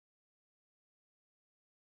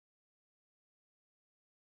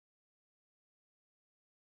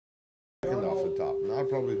off the top, and I'll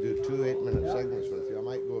probably do 2 8-minute segments with you. I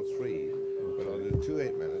might go 3, but I'll do 2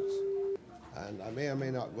 8-minutes. And I may or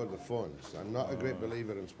may not go to the phones. I'm not a great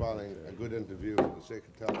believer in spoiling a good interview for the sake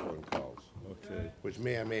of telephone calls. Okay. Which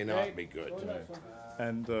may or may not be good. Right.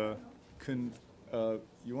 And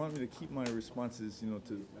you want me to keep my responses, you know,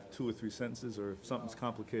 to 2 or 3 sentences, or if something's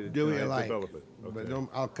complicated, do can you I like? develop it? Okay. But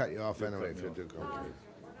I'll cut you off anyway if you're too complicated.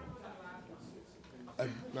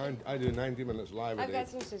 I do 90 minutes live a I've day. got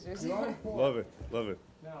some scissors. Love it, love it.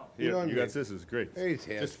 Here, you got scissors, great. His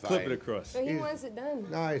hair's Just clip fine. it across. So he wants it done.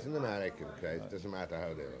 No, he's an American, Christ. Doesn't matter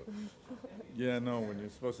how they look. Yeah, no, when you're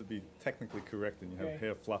supposed to be technically correct and you have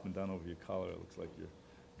hair flopping down over your collar, it looks like you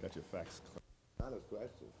got your facts. Honest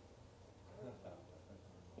question.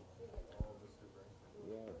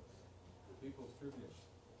 Yeah. The People's Tribune.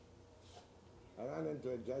 I ran into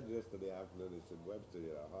a judge yesterday afternoon. He said, "Webster,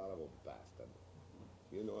 you're a horrible bastard.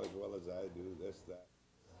 You know as well as I do this, that."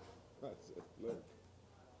 I said, "Look,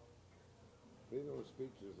 freedom of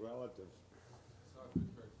speech is relative." I saw a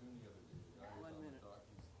good cartoon the other day. The guy was on the dock.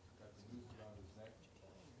 He's got the noose around his neck.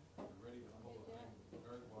 He's ready to pull the thing. The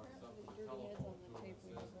guard walks up with the telephone to him and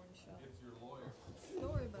says, "It's your lawyer."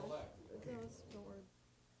 Don't worry about Collect. it. Don't worry.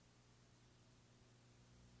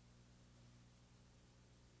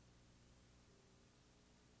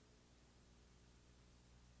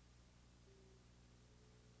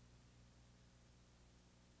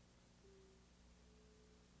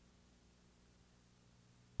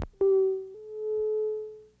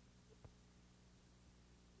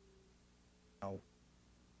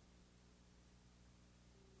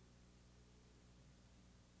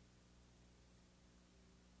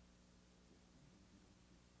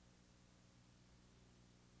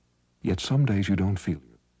 Yet some days you don't feel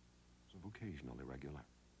your of occasional irregularity.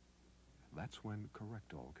 That's when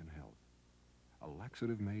Correctol can help. A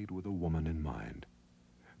laxative made with a woman in mind.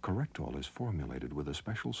 Correctol is formulated with a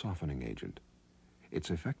special softening agent. Its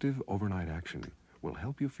effective overnight action will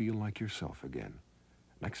help you feel like yourself again.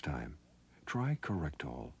 Next time, try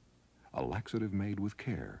Correctol, a laxative made with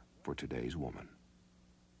care for today's woman.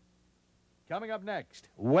 Coming up next,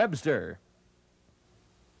 Webster.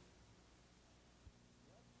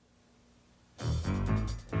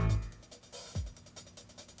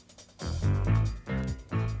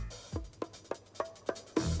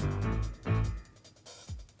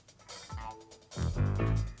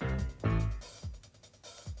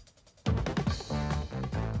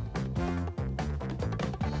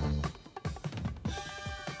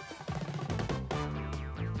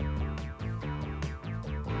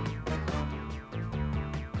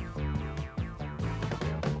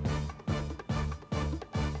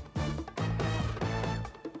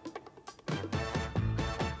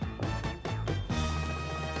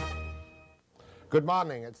 Good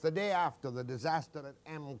morning. It's the day after the disaster at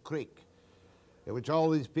M Creek, in which all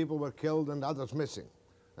these people were killed and others missing.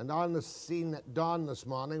 And on the scene at dawn this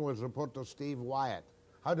morning was reporter Steve Wyatt.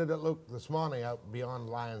 How did it look this morning out beyond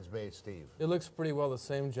Lions Bay, Steve? It looks pretty well the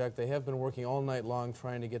same, Jack. They have been working all night long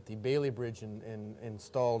trying to get the Bailey Bridge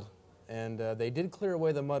installed. And they did clear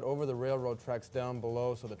away the mud over the railroad tracks down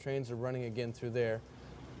below, so the trains are running again through there.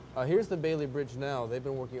 Here's the Bailey Bridge now. They've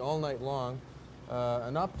been working all night long.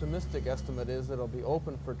 An optimistic estimate is that it'll be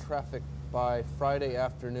open for traffic by Friday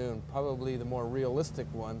afternoon. Probably the more realistic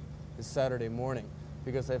one is Saturday morning,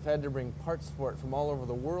 because they've had to bring parts for it from all over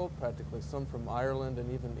the world practically, some from Ireland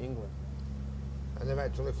and even England. And they've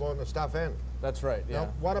actually flown the stuff in. That's right, yeah.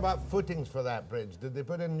 Now, what about footings for that bridge? Did they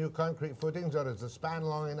put in new concrete footings, or is the span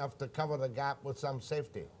long enough to cover the gap with some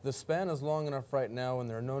safety? The span is long enough right now, and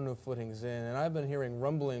there are no new footings in. And I've been hearing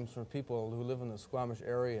rumblings from people who live in the Squamish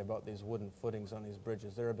area about these wooden footings on these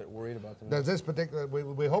bridges. They're a bit worried about them. Does this particular,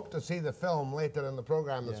 we hope to see the film later in the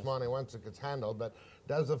program this morning once it gets handled, but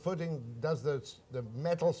does the footing, does the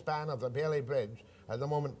metal span of the Bailey Bridge at the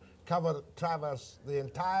moment traverse the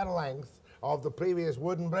entire length of the previous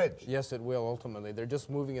wooden bridge? Yes, it will ultimately. They're just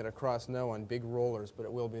moving it across now on big rollers, but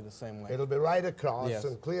it will be the same length. It'll be right across Yes.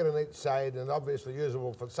 and clear on each side and obviously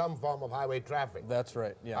usable for some form of highway traffic. That's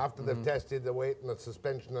right, yeah. After they've tested the weight and the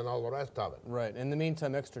suspension and all the rest of it. Right. In the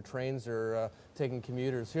meantime, extra trains are taking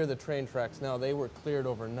commuters. Here are the train tracks now. They were cleared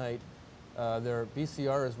overnight. Their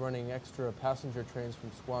BCR is running extra passenger trains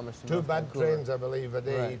from Squamish to Two North bad Vancouver. trains, I believe, a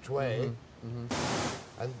day Right. each way.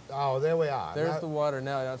 And, oh, there we are. There's Now, the water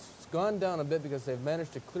now. Now. It's gone down a bit because they've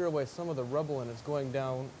managed to clear away some of the rubble, and it's going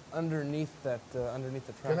down underneath that, underneath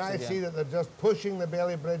the tracks can I again. see that they're just pushing the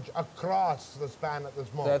Bailey Bridge across the span at this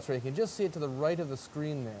moment? That's right. You can just see it to the right of the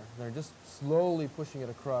screen there. They're just slowly pushing it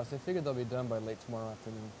across. They figured they'll be done by late tomorrow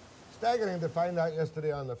afternoon. staggering to find out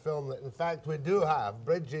yesterday on the film that, in fact, we do have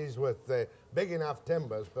bridges with big enough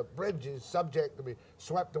timbers, but bridges subject to be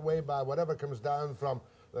swept away by whatever comes down from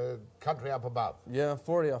the country up above. Yeah, a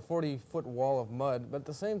 40-foot wall of mud. But at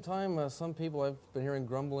the same time, some people, I've been hearing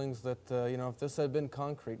grumblings that, you know, if this had been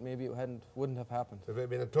concrete, maybe it wouldn't have happened. If it had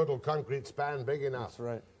been a total concrete span big enough. That's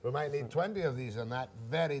right. We might need 20 of these on that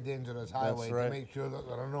very dangerous highway to make sure that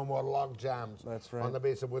there are no more log jams on the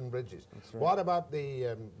base of wooden bridges. What about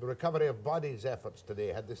the recovery of bodies efforts today?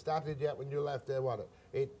 Had they started yet when you left there, what, at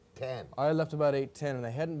 8:10? I left about 8:10, and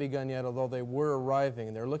they hadn't begun yet, although they were arriving.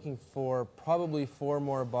 And they're looking for probably 4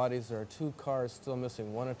 more bodies. There are 2 cars still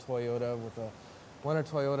missing, one a Toyota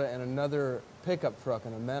and another pickup truck,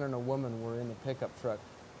 and a man and a woman were in the pickup truck.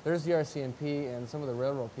 There's the RCMP and some of the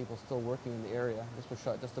railroad people still working in the area. This was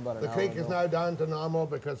shot just about an hour ago. The creek is now down to normal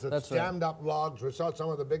because it's jammed up logs. We saw some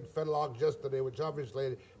of the big fill logs yesterday, which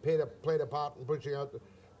obviously played a part in pushing out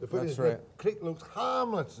the footage. That's right. The creek looks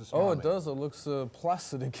harmless this morning. Oh, it does. It looks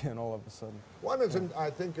placid again all of a sudden. One is, I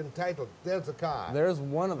think, entitled, there's a car. There's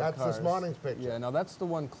one of the cars. That's this morning's picture. Yeah, now that's the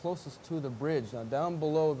one closest to the bridge. Now down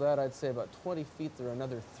below that, I'd say about 20 feet, there are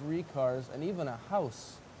another 3 cars and even a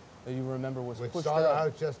house that you remember was pushed saw the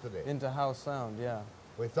out house yesterday. into Howe Sound, yeah.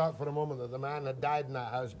 We thought for a moment that the man had died in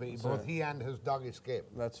that house, but both he and his dog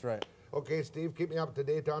escaped. That's right. Okay, Steve, keep me up to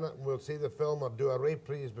date on it, and we'll see the film or do a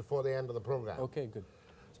reprise before the end of the program. Okay, good.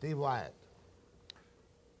 Steve Wyatt.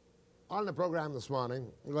 On the program this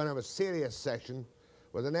morning, we're going to have a serious session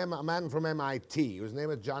with a man from MIT, whose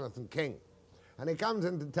name is Jonathan King. And he comes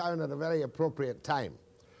into town at a very appropriate time.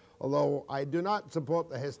 Although I do not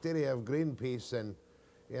support the hysteria of Greenpeace and,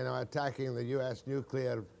 you know, attacking the U.S.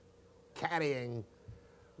 nuclear carrying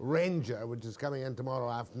Ranger, which is coming in tomorrow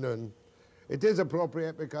afternoon. It is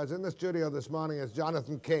appropriate because in the studio this morning is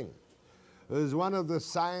Jonathan King, who is one of the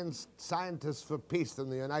scientists for peace in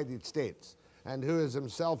the United States, and who is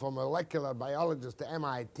himself a molecular biologist at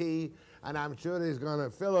MIT, and I'm sure he's going to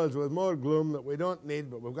fill us with more gloom that we don't need,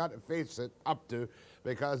 but we've got to face it up to,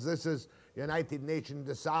 because this is United Nations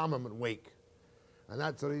Disarmament Week. And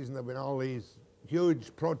that's the reason there have been all these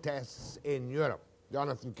huge protests in Europe.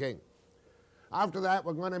 Jonathan King. After that,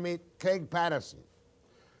 we're going to meet Craig Paterson,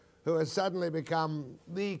 who has suddenly become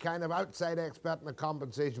the kind of outside expert in the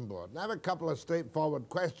compensation board. And I have a couple of straightforward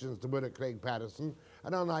questions to put at Craig Paterson. I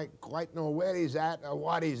don't quite know where he's at or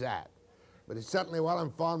what he's at, but he's certainly well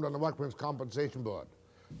informed on the Workmen's Compensation Board.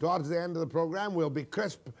 Towards the end of the program, we'll be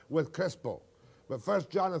crisp with Crispo. But first,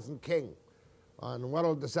 Jonathan King on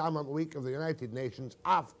World Disarmament Week of the United Nations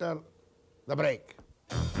after the break.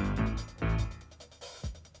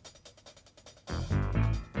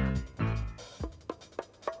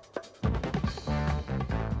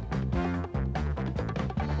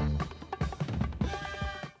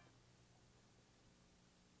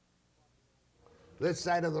 This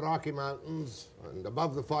side of the Rocky Mountains and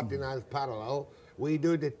above the 49th parallel, we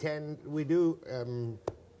do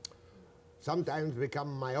sometimes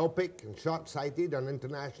become myopic and short-sighted on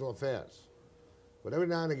international affairs. But every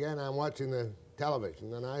now and again I'm watching the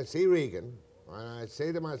television and I see Reagan and I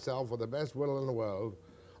say to myself, with the best will in the world,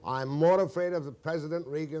 I'm more afraid of the President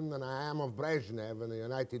Reagan than I am of Brezhnev in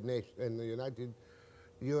the United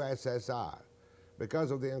USSR.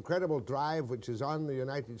 Because of the incredible drive which is on the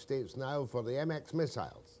United States now for the MX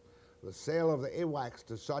missiles, the sale of the AWACS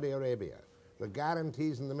to Saudi Arabia, the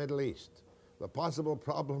guarantees in the Middle East, the possible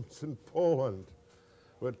problems in Poland,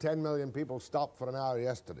 where 10 million people stopped for an hour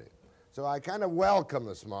yesterday. So I kind of welcome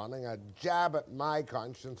this morning a jab at my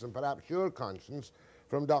conscience and perhaps your conscience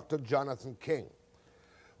from Dr. Jonathan King,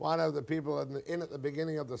 one of the people in at the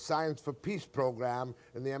beginning of the Science for Peace program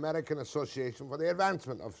in the American Association for the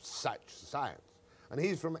Advancement of Such Science. And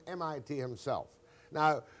he's from MIT himself.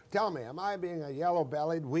 Now, tell me, am I being a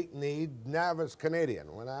yellow-bellied, weak-kneed, nervous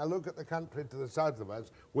Canadian when I look at the country to the south of us,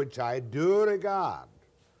 which I do regard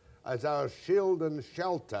as our shield and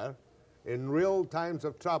shelter in real times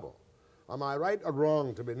of trouble? Am I right or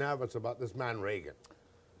wrong to be nervous about this man Reagan?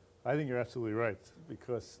 I think you're absolutely right,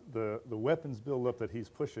 because the weapons buildup that he's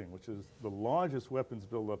pushing, which is the largest weapons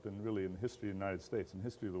buildup in the history of the United States, in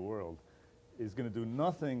history of the world, is going to do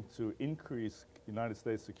nothing to increase United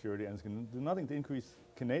States security, and it's going to do nothing to increase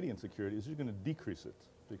Canadian security. It's just going to decrease it,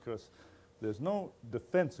 because there's no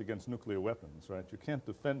defense against nuclear weapons, right? You can't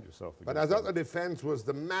defend yourself against But I thought the defense was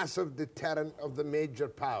the massive deterrent of the major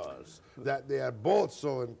powers, that they are both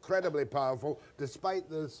so incredibly powerful, despite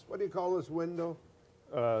this, what do you call this window?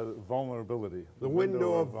 Vulnerability. The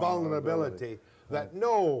window of vulnerability that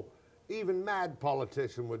no, even mad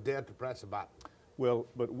politician would dare to press a button. Well,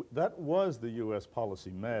 but that was the U.S.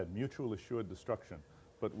 policy, MAD, mutual assured destruction.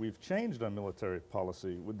 but we've changed our military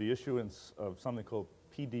policy with the issuance of something called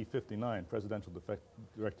PD 59, Presidential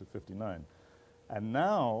Directive 59. And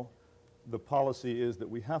now the policy is that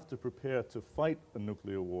we have to prepare to fight a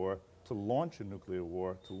nuclear war, to launch a nuclear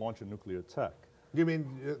war, to launch a nuclear attack. You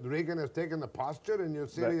mean Reagan has taken the posture in your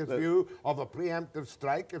serious view of a preemptive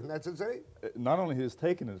strike if necessary? Not only has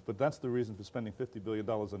taken it, but that's the reason for spending $50 billion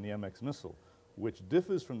on the MX missile, which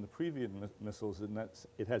differs from the previous missiles in that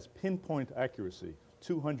it has pinpoint accuracy,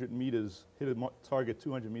 200 meters, hit a target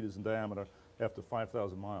 200 meters in diameter after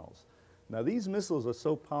 5,000 miles. Now these missiles are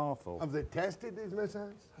so powerful. Have they tested these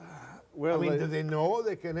missiles? Well, I mean, do they know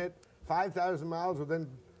they can hit 5,000 miles within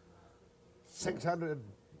 600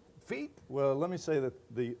 feet? Well, let me say that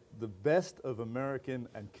the best of American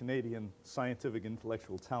and Canadian scientific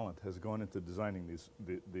intellectual talent has gone into designing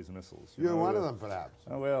these missiles. You're one of them, perhaps.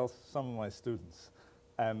 Well, some of my students.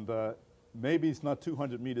 And maybe it's not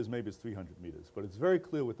 200 meters, maybe it's 300 meters. But it's very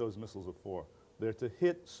clear what those missiles are for. They're to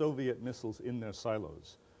hit Soviet missiles in their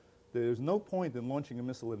silos. There's no point in launching a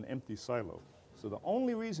missile in an empty silo. So the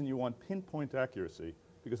only reason you want pinpoint accuracy,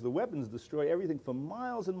 because the weapons destroy everything for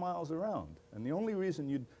miles and miles around. And the only reason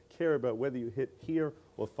you'd care about whether you hit here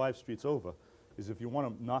or 5 streets over is if you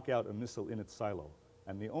want to knock out a missile in its silo.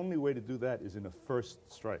 And the only way to do that is in a first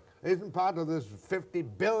strike. Isn't part of this $50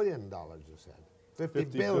 billion, you said?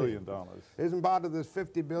 $50 billion. Isn't part of this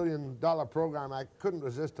 $50 billion program? I couldn't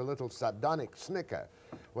resist a little sardonic snicker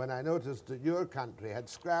when I noticed that your country had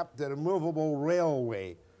scrapped the removable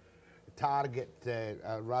railway target,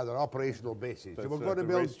 rather operational bases. That's You were going to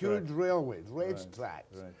build huge railways, race Right,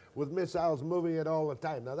 tracks, right. with missiles moving it all the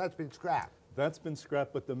time. Now that's been scrapped. That's been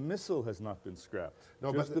scrapped, but the missile has not been scrapped.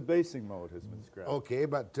 No, Just but the basing mode has been scrapped. Okay,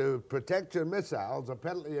 but to protect your missiles,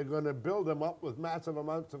 apparently you're going to build them up with massive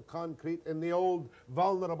amounts of concrete in the old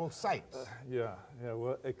vulnerable sites. Yeah,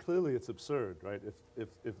 well, clearly it's absurd, right?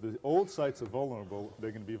 If the old sites are vulnerable,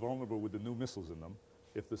 they're going to be vulnerable with the new missiles in them.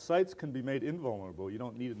 If the sites can be made invulnerable, you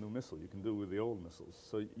don't need a new missile. You can do it with the old missiles.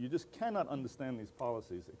 So you just cannot understand these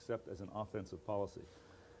policies except as an offensive policy.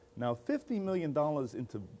 Now, $50 million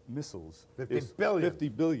into missiles, 50 billion. 50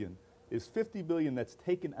 billion, is 50 billion that's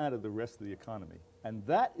taken out of the rest of the economy. And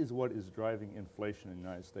that is what is driving inflation in the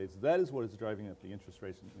United States. That is what is driving up the interest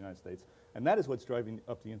rates in the United States. And that is what's driving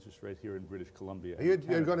up the interest rate here in British Columbia. You're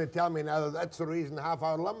going to tell me now that that's the reason half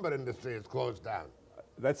our lumber industry is closed down.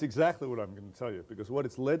 That's exactly what I'm going to tell you, because what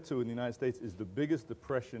it's led to in the United States is the biggest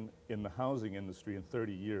depression in the housing industry in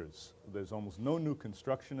 30 years. There's almost no new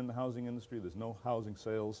construction in the housing industry. There's no housing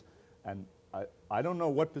sales. And I don't know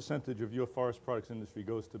what percentage of your forest products industry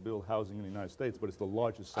goes to build housing in the United States, but it's the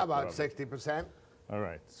largest sector. About 60%. All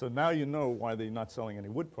right. So now you know why they're not selling any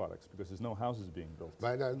wood products, because there's no houses being built.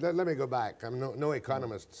 But let me go back. I'm no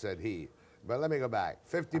economist, said he. But let me go back.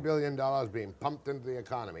 $50 billion being pumped into the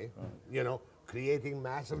economy, you know, creating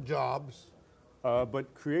massive jobs. But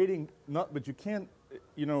you can't,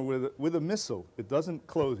 you know, with a missile, it doesn't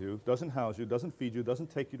clothe you, doesn't house you, doesn't feed you, doesn't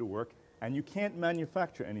take you to work, and you can't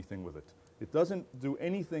manufacture anything with it. It doesn't do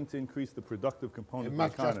anything to increase the productive component of the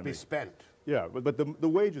economy. It must just be spent. Yeah, but the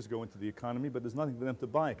wages go into the economy, but there's nothing for them to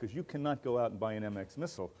buy, because you cannot go out and buy an MX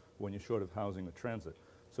missile when you're short of housing or transit.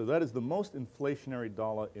 So that is the most inflationary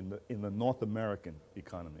dollar in the North American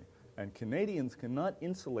economy. And Canadians cannot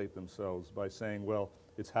insulate themselves by saying, well,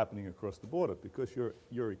 it's happening across the border, because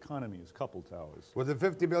your economy is couple towers. With a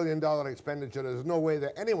 $50 billion expenditure, there's no way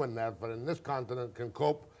that anyone therefore in this continent can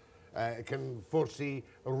cope, can foresee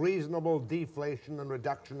a reasonable deflation and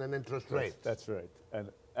reduction in interest rates. That's right. And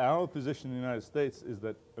our position in the United States is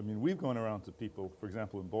that, I mean, we've gone around to people, for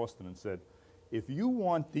example, in Boston, and said, if you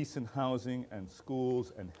want decent housing and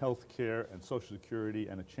schools and health care and Social Security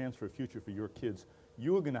and a chance for a future for your kids,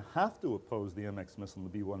 you are going to have to oppose the MX missile and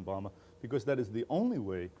the B-1 bomber, because that is the only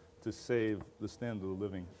way to save the standard of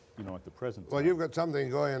living, you know, at the present time. Well, you've got something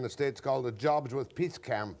going in the States called the Jobs with Peace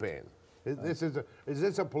campaign. Is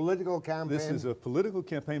this a political campaign? This is a political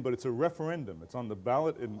campaign, but it's a referendum. It's on the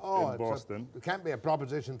ballot in Boston. It can't be a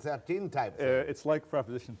Proposition 13 type thing. It's like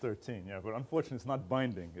Proposition 13, yeah, but unfortunately it's not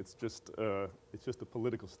binding. It's just a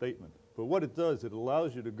political statement. But what it does, it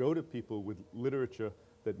allows you to go to people with literature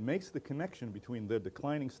that makes the connection between their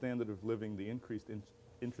declining standard of living, the increased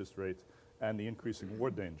interest rates, and the increasing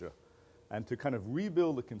war danger, and to kind of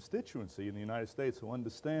rebuild a constituency in the United States who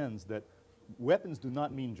understands that weapons do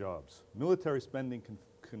not mean jobs. Military spending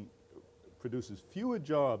produces fewer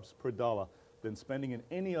jobs per dollar than spending in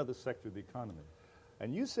any other sector of the economy.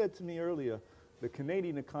 And you said to me earlier, the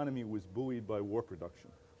Canadian economy was buoyed by war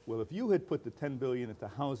production. Well, if you had put the $10 billion into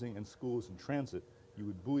housing and schools and transit, you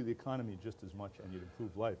would buoy the economy just as much, and you'd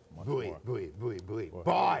improve life much more. Buoy. Buoyed.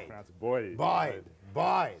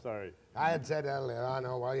 Boy, Sorry. I had said earlier, I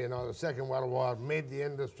know, well, you know, the Second World War made the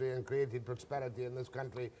industry and created prosperity in this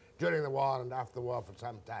country during the war and after the war for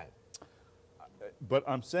some time. But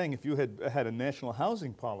I'm saying if you had had a national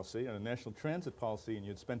housing policy and a national transit policy and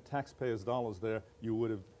you'd spent taxpayers' dollars there, you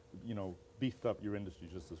would have, you know, beefed up your industry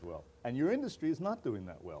just as well. And your industry is not doing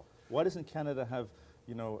that well. Why doesn't Canada have,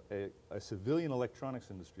 you know, a civilian electronics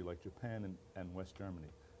industry like Japan and West Germany?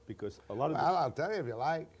 Because a lot of Well, I'll tell you if you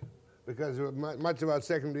like. Because much of our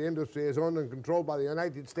secondary industry is owned and controlled by the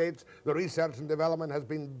United States. The research and development has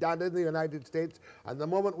been done in the United States. And the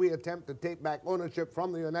moment we attempt to take back ownership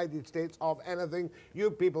from the United States of anything, you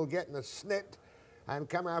people get in a snit and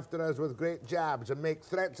come after us with great jabs and make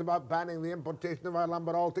threats about banning the importation of our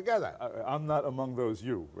lumber altogether. I'm not among those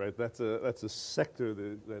you, right? That's a sector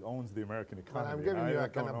that owns the American economy. Well, I'm giving you a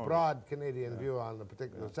kind of broad Canadian view on the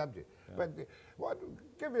particular subject. But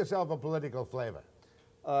give yourself a political flavor.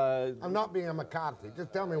 I'm not being a McCarthy.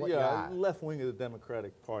 Just tell me what you are. Left wing of the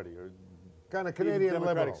Democratic Party, or kind of Canadian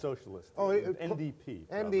Democratic liberal. Socialist. Oh, NDP.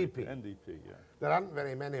 NDP. NDP, yeah. There aren't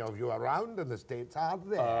very many of you around in the States, are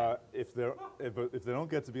there? If there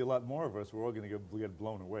don't get to be a lot more of us, we're all going to get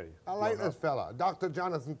blown away. I like this fella, Dr.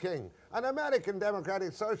 Jonathan King, an American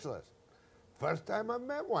Democratic Socialist. First time I've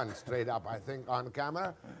met one straight up, I think, on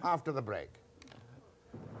camera, after the break.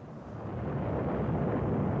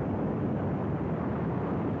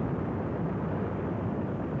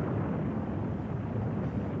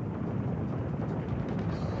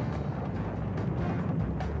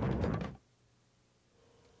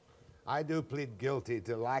 I do plead guilty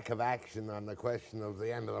to lack of action on the question of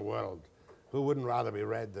the end of the world. Who wouldn't rather be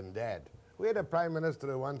red than dead? We had a prime minister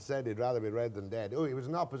who once said he'd rather be red than dead. Oh, he was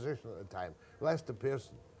in opposition at the time, Lester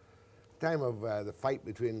Pearson. Time of the fight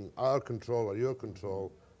between our control or your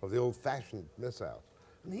control of the old-fashioned missiles.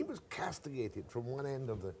 And he was castigated from one end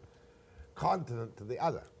of the continent to the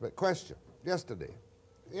other. But question, yesterday.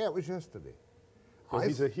 Yeah, it was yesterday. Well,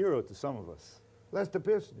 he's a hero to some of us. Lester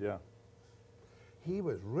Pearson? Yeah. He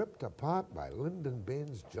was ripped apart by Lyndon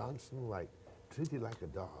Baines Johnson, treated like a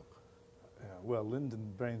dog. Yeah, well,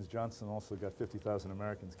 Lyndon Baines Johnson also got 50,000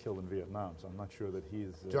 Americans killed in Vietnam, so I'm not sure that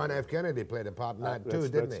he's... John F. Kennedy played a part in that too,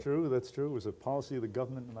 didn't he? That's true, that's true. It was a policy of the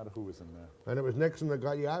government, no matter who was in there. And it was Nixon that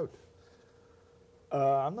got you out.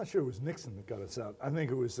 I'm not sure it was Nixon that got us out. I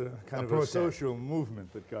think it was kind of a social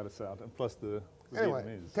movement that got us out, and plus the anyway,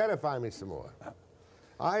 Vietnamese. Terrify me some more.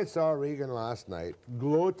 I saw Reagan last night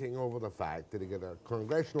gloating over the fact that he got a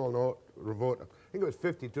congressional vote, I think it was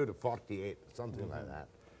 52 to 48, something like that,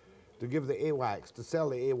 to give the AWACS, to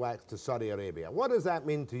sell the AWACS to Saudi Arabia. What does that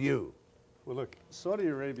mean to you? Well, look, Saudi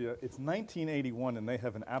Arabia, it's 1981 and they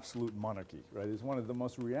have an absolute monarchy, right? It's one of the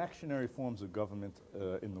most reactionary forms of government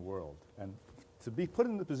in the world. And to be put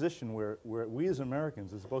in the position where we as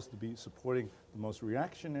Americans are supposed to be supporting the most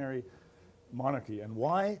reactionary monarchy. And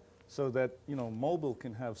why? So that, you know, Mobil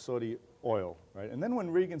can have Saudi oil, right? And then when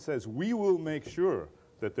Reagan says, we will make sure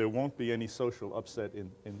that there won't be any social upset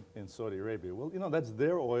in Saudi Arabia, well, you know, that's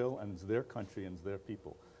their oil and it's their country and it's their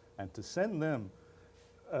people. And to send them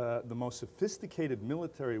the most sophisticated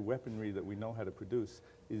military weaponry that we know how to produce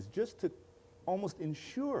is just to almost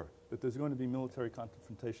ensure that there's going to be military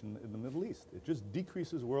confrontation in the Middle East. It just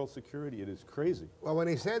decreases world security. It is crazy. Well, when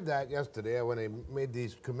he said that yesterday, or when he made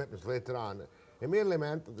these commitments later on, it merely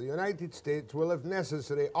meant that the United States will, if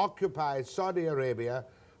necessary, occupy Saudi Arabia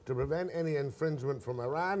to prevent any infringement from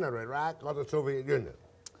Iran or Iraq or the Soviet Union.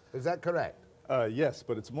 Is that correct? Yes,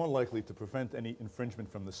 but it's more likely to prevent any infringement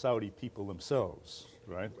from the Saudi people themselves,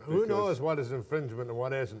 right? Who knows what is infringement and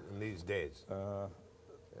what isn't in these days?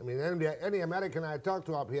 I mean, any American I talk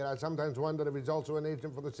to up here, I sometimes wonder if he's also an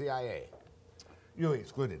agent for the CIA. You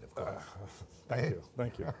excluded, of course. Thank you,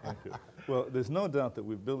 thank you, thank you. Well, there's no doubt that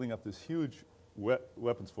we're building up this huge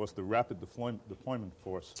weapons force, the rapid deployment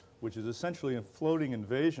force, which is essentially a floating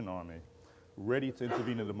invasion army ready to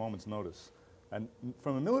intervene at a moment's notice. And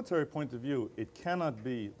from a military point of view, it cannot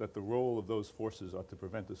be that the role of those forces are to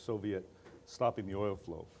prevent the Soviet stopping the oil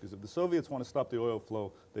flow. Because if the Soviets want to stop the oil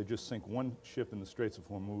flow, they just sink one ship in the Straits of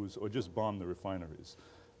Hormuz or just bomb the refineries.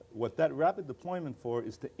 What that rapid deployment for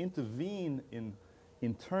is to intervene in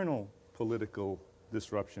internal political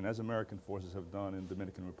disruption, as American forces have done in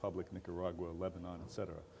Dominican Republic, Nicaragua, Lebanon,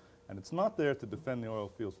 etc. And it's not there to defend the oil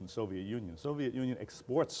fields from the Soviet Union. The Soviet Union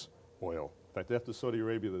exports oil. In fact, after Saudi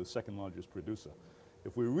Arabia, they're the second largest producer.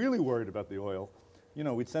 If we're really worried about the oil, you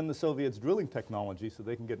know, we'd send the Soviets drilling technology so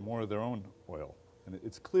they can get more of their own oil. And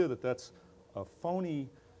it's clear that that's a phony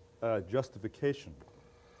justification.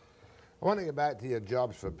 I want to get back to your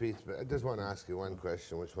jobs for peace, but I just want to ask you one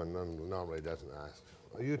question, which one normally doesn't ask.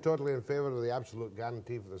 Are you totally in favor of the absolute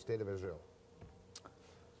guarantee for the State of Israel?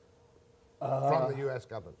 from the U.S.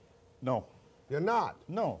 government? No. You're not?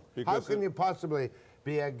 No. How can you possibly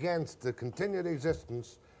be against the continued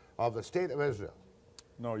existence of the State of Israel?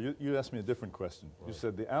 No, you asked me a different question. Right. You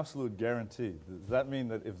said the absolute guarantee. Does that mean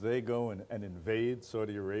that if they go and invade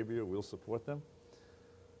Saudi Arabia, we'll support them?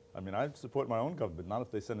 I mean, I support my own government, not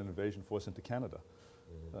if they send an invasion force into Canada.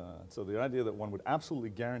 So the idea that one would absolutely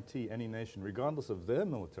guarantee any nation, regardless of their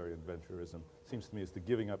military adventurism, seems to me is the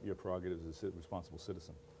giving up your prerogatives as a responsible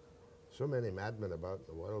citizen. So many madmen about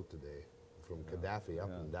the world today, from Gaddafi up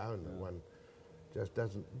and down, that one just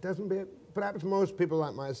doesn't perhaps most people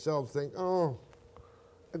like myself think, oh,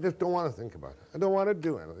 I just don't want to think about it. I don't want to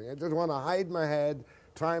do anything. I just want to hide my head,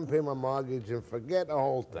 try and pay my mortgage, and forget the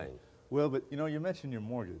whole thing. Well, but you know, you mentioned your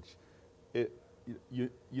mortgage. You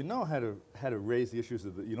know how to raise the issues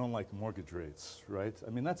of you don't like mortgage rates, right? I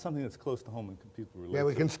mean, that's something that's close to home and people relate. Yeah,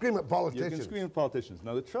 we can scream at politicians. You can scream at politicians.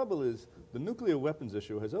 Now, the trouble is, the nuclear weapons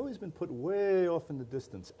issue has always been put way off in the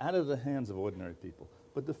distance, out of the hands of ordinary people.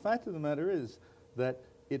 But the fact of the matter is that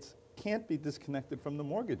it can't be disconnected from the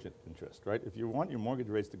mortgage interest, right? If you want your mortgage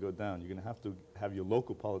rates to go down, you're going to have your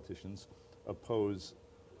local politicians oppose,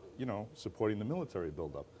 you know, supporting the military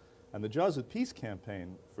buildup. And the Jaws of Peace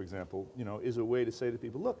campaign, for example, you know, is a way to say to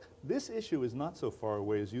people, look, this issue is not so far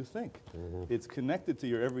away as you think. It's connected to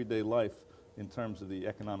your everyday life in terms of the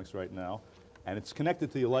economics right now, and it's connected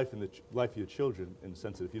to your life and the life of your children in the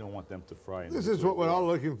sense that if you don't want them to fry. This is what we're all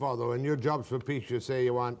looking for, though. In your Jobs for Peace, you say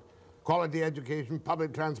you want quality education,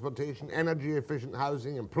 public transportation, energy-efficient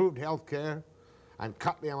housing, improved health care, and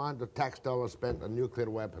cut the amount of tax dollars spent on nuclear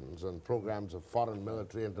weapons and programs of foreign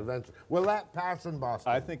military intervention. Will that pass in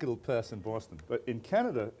Boston? I think it'll pass in Boston. But in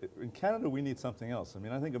Canada, we need something else. I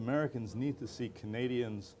mean, I think Americans need to see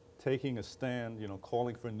Canadians taking a stand, you know,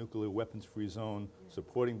 calling for a nuclear weapons-free zone,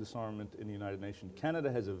 supporting disarmament in the United Nations.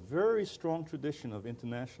 Canada has a very strong tradition of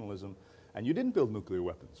internationalism, and you didn't build nuclear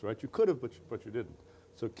weapons, right? You could have, but you didn't.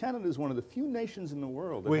 So Canada is one of the few nations in the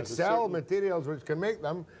world that which sell materials which can make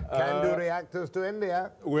them, can do reactors to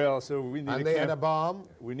India. Well, so we need and they had a bomb.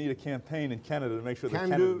 We need a campaign in Canada to make sure that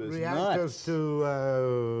Canada Canada do is reactors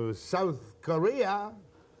to South Korea.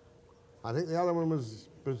 I think the other one was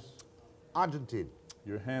Argentina.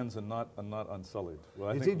 Your hands are not unsullied.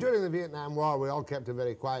 Well, you see, during the Vietnam War, we all kept it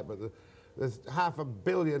very quiet, but the $500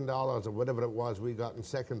 million or whatever it was we got in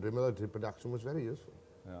secondary military production was very useful.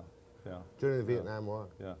 Yeah. During the Vietnam War.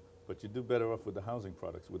 Yeah, but you do better off with the housing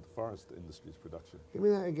products, with the forest industry's production. Give me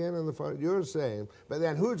that again on the forest. You're saying, but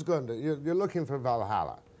then who's going to, you're looking for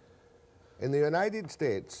Valhalla. In the United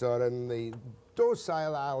States or in the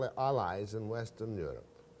docile allies in Western Europe,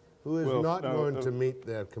 who is not going to meet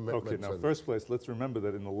their commitments? Okay, now, first place, let's remember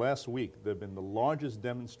that in the last week, there have been the largest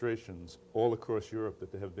demonstrations all across Europe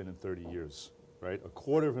that there have been in 30 years, right?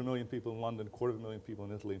 250,000 people in London, 250,000 people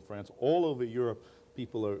in Italy and France, all over Europe.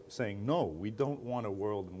 People are saying, no, we don't want a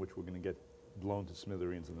world in which we're going to get blown to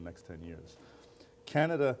smithereens in the next 10 years.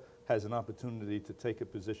 Canada has an opportunity to take a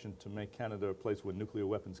position to make Canada a place where nuclear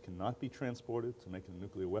weapons cannot be transported, to make it a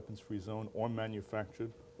nuclear weapons-free zone or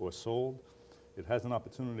manufactured or sold. It has an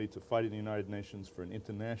opportunity to fight in the United Nations for an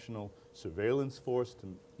international surveillance force, to,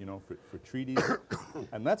 you know, for treaties.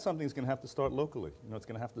 And that's something that's going to have to start locally. You know, it's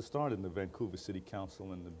going to have to start in the Vancouver City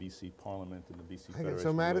Council and the BC Parliament and the BC Federation. I get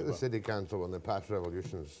so mad at the City Council when they pass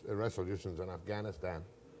resolutions on Afghanistan.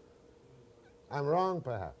 I'm wrong,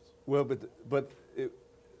 perhaps. Well, but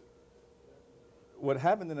what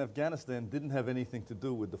happened in Afghanistan didn't have anything to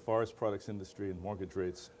do with the forest products industry and mortgage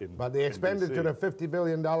rates in But the expenditure of $50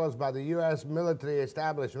 billion by the U.S. military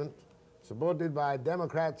establishment, supported by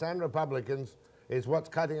Democrats and Republicans, is what's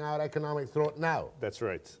cutting our economic throat now. That's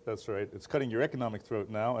right. That's right. It's cutting your economic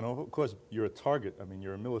throat now, and of course, you're a target. I mean,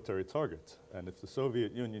 you're a military target. And if the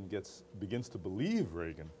Soviet Union begins to believe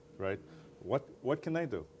Reagan, right, what can they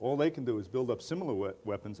do? All they can do is build up similar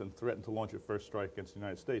weapons and threaten to launch a first strike against the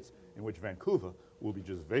United States, in which Vancouver will be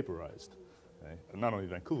just vaporized. Okay? And not only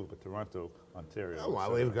Vancouver, but Toronto, Ontario. Oh,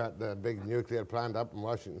 well, we've got the big nuclear plant up in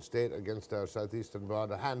Washington State against our southeastern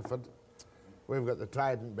border, Hanford. We've got the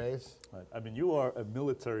Trident base. Right. I mean, you are a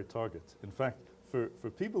military target. In fact, for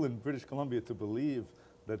people in British Columbia to believe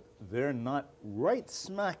that they're not right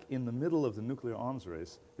smack in the middle of the nuclear arms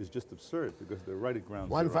race is just absurd, because they're right at ground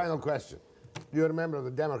zero. One final question. You're a member of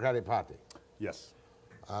the Democratic Party. Yes.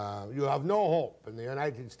 You have no hope in the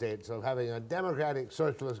United States of having a democratic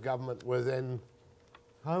socialist government within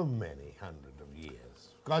how many hundred of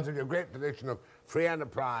years? Because of your great tradition of free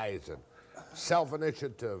enterprise and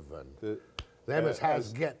self-initiative and them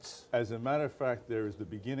as gets. As a matter of fact, there is the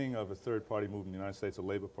beginning of a third-party movement in the United States, a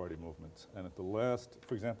Labor Party movement. And at the last,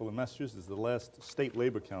 for example, in Massachusetts, the last state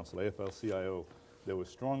labor council, AFL-CIO, there were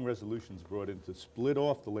strong resolutions brought in to split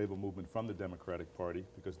off the labor movement from the Democratic Party,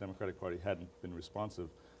 because the Democratic Party hadn't been responsive,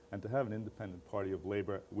 and to have an independent party of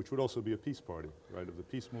labor, which would also be a peace party, right, of the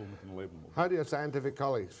peace movement and the labor movement. How do your scientific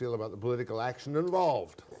colleagues feel about the political action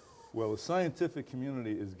involved? Well, the scientific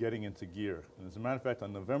community is getting into gear. And as a matter of fact,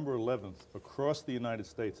 on November 11th, across the United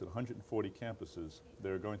States at 140 campuses,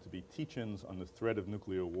 there are going to be teach-ins on the threat of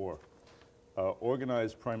nuclear war,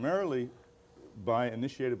 organized primarily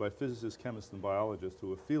initiated by physicists, chemists, and biologists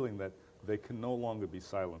who are feeling that they can no longer be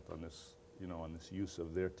silent on this, on this use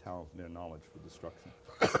of their talent and their knowledge for destruction.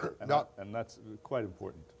 and that's quite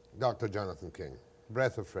important. Dr. Jonathan King,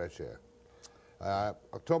 breath of fresh air.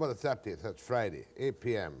 October the 30th, that's Friday, 8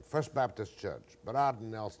 p.m., First Baptist Church, Burrard and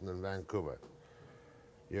Nelson in Vancouver.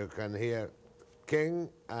 You can hear King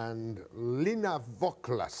and Lena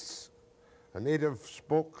Voklas, a native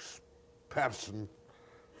spokesperson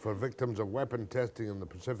for victims of weapon testing in the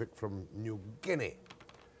Pacific from New Guinea.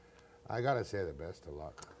 I gotta say the best of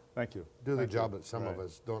luck. Thank you. Do the job that some of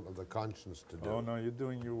us don't have the conscience to do. Oh, no, you're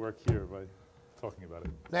doing your work here by talking about it.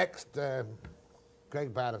 Next,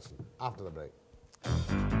 Craig Paterson, after the break.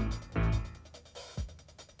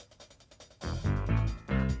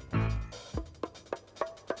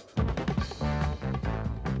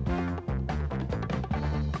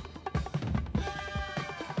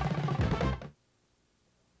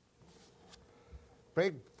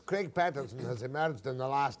 Craig Paterson has emerged in the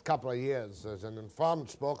last couple of years as an informed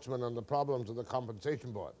spokesman on the problems of the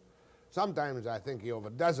Compensation Board. Sometimes I think he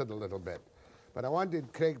overdoes it a little bit, but I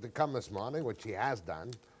wanted Craig to come this morning, which he has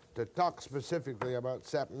done, to talk specifically about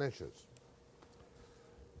certain issues.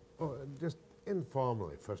 Oh, just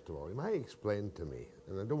informally, first of all, you might explain to me,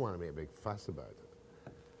 and I don't want to make a big fuss about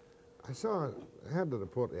it. I heard a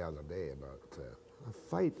report the other day about a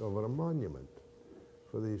fight over a monument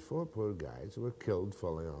for these 4 poor guys who were killed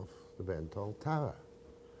falling off the Bentall Tower.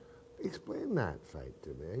 Explain that fight to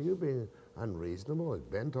me. Are you being unreasonable? Is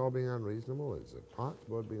Bentall being unreasonable? Is the Parks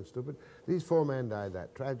Board being stupid? These 4 men died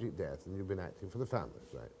that tragic death, and you've been acting for the families,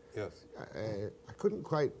 right? Yes. I couldn't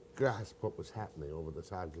quite grasp what was happening over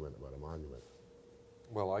this argument about a monument.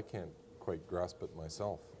 Well, I can't quite grasp it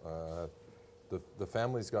myself. The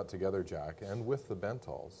families got together, Jack, and with the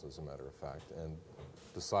Bentalls, as a matter of fact, and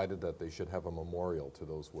decided that they should have a memorial to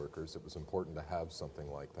those workers. It was important to have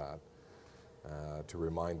something like that to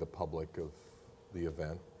remind the public of the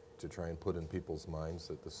event, to try and put in people's minds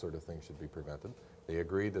that this sort of thing should be prevented. They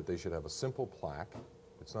agreed that they should have a simple plaque.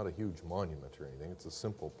 It's not a huge monument or anything. It's a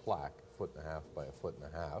simple plaque, 1.5 by 1.5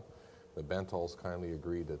 feet. The Bentalls kindly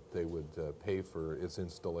agreed that they would pay for its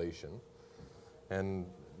installation. And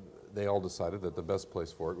they all decided that the best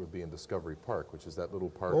place for it would be in Discovery Park, which is that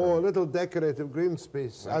little park. Oh, a little decorative green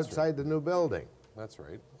space outside the new building. That's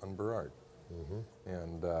right, on Burrard.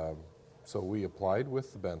 And so we applied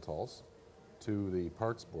with the Bentalls to the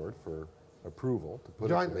Parks Board for approval to put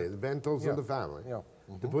jointly, it the Bentalls and the family. Yeah.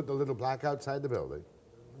 To put the little plaque outside the building.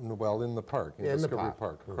 Well, in the park, in Discovery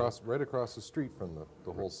Park, Mm-hmm. right across the street from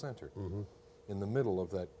the whole center, in the middle of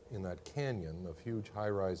that, in that canyon of huge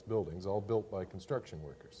high-rise buildings, all built by construction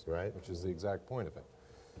workers, right? Which is the exact point of it.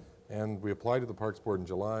 And we applied to the Parks Board in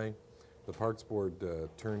July. The Parks Board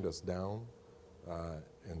turned us down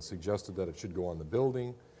and suggested that it should go on the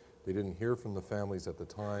building. They didn't hear from the families at the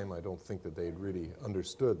time. I don't think that they'd really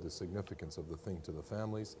understood the significance of the thing to the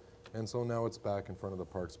families. And so now it's back in front of the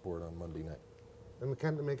Parks Board on Monday night. And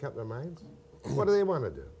can't they make up their minds? What do they want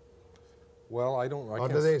to do? Well, I don't. Or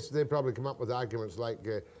do they probably come up with arguments like,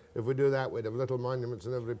 if we do that, we'd have little monuments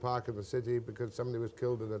in every park in the city because somebody was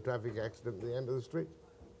killed in a traffic accident at the end of the street?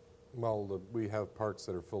 Well, we have parks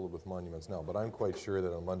that are filled with monuments now, but I'm quite sure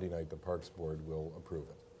that on Monday night the Parks Board will approve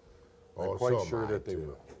it. I'm quite sure that they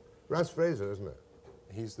will. Russ Fraser, isn't it?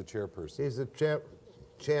 He's the chairperson. He's the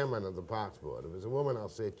chairman of the Parks Board. If it's a woman, I'll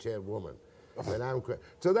say chairwoman. But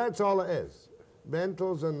so that's all it is.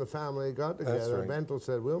 Bentalls and the family got together. Right. Bentalls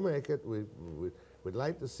said, we'll make it. We'd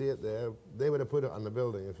like to see it there. They would have put it on the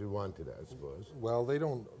building if you wanted it, I suppose. Well, they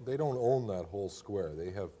don't own that whole square. They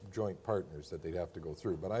have joint partners that they'd have to go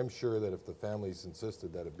through. But I'm sure that if the families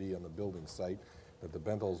insisted that it be on the building site, that the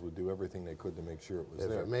Bentalls would do everything they could to make sure it was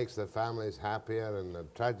there. If it makes the families happier and the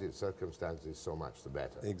tragic circumstances, so much the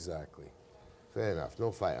better. Exactly. Fair enough. No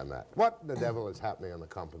fight on that. What the devil is happening on the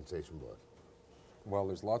Compensation Board? Well,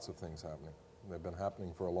 there's lots of things happening. They've been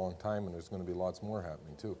happening for a long time, and there's going to be lots more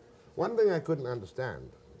happening, too. One thing I couldn't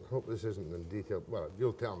understand, I hope this isn't in detail, well,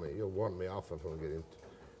 you'll tell me, you'll warn me off if I'm getting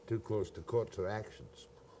too close to courts or actions.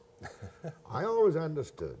 I always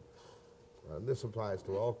understood, and this applies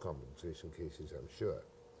to all compensation cases, I'm sure,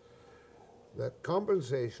 that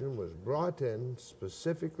compensation was brought in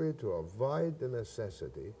specifically to avoid the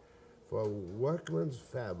necessity for workmen's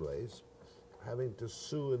families having to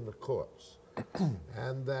sue in the courts.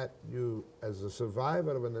 And that you, as a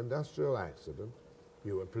survivor of an industrial accident,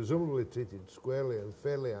 you were presumably treated squarely and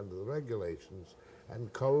fairly under the regulations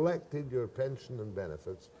and collected your pension and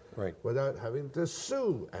benefits without having to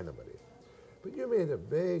sue anybody. But you made a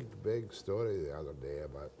big, big story the other day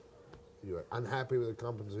about you were unhappy with the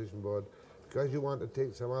compensation board because you want to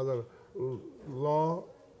take some other law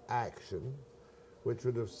action which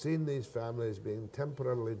would have seen these families being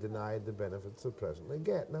temporarily denied the benefits they presently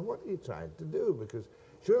get. Now, what are you trying to do? Because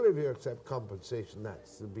surely if you accept compensation,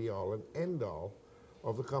 that's the be-all and end-all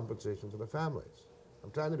of the compensation for the families.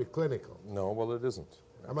 I'm trying to be clinical. No, well, it isn't.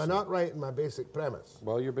 Am I not right in my basic premise?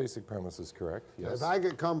 Well, your basic premise is correct, yes. If I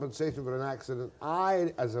get compensation for an accident,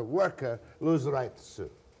 I, as a worker, lose the right to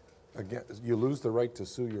sue. Again, you lose the right to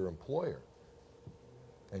sue your employer.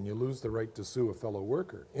 And you lose the right to sue a fellow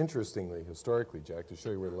worker. Interestingly, historically, Jack, to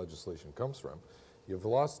show you where the legislation comes from,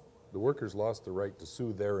 the workers lost the right to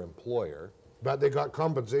sue their employer. But they got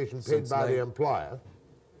compensation paid by the employer.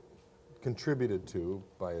 Contributed to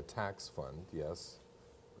by a tax fund, yes,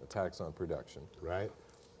 a tax on production. Right.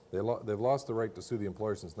 They've lost the right to sue the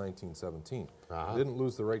employer since 1917. They didn't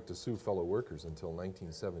lose the right to sue fellow workers until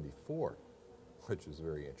 1974, which is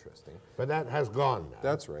very interesting. But that has gone now.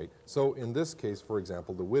 That's right. So in this case, for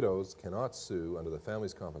example, the widows cannot sue, under the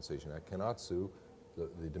Families Compensation Act, cannot sue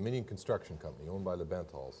the Dominion Construction Company, owned by the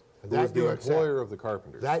Bentals, who is the employer of the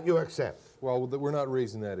carpenters. That you accept? Well, we're not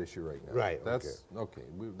raising that issue right now. Right, that's, okay.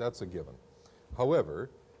 That's a given. However,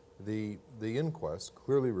 the inquest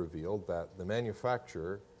clearly revealed that the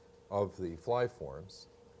manufacturer of the fly forms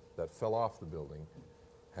that fell off the building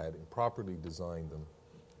had improperly designed them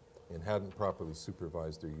and hadn't properly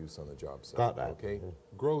supervised their use on the job site. Got that. Okay?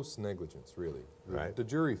 Gross negligence, really. Right. The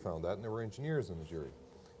jury found that, and there were engineers in the jury.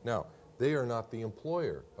 Now, they are not the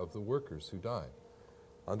employer of the workers who died.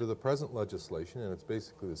 Under the present legislation, and it's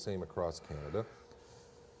basically the same across Canada,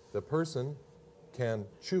 the person can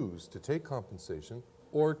choose to take compensation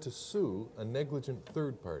or to sue a negligent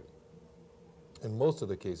third party. And most of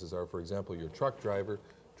the cases are, for example, your truck driver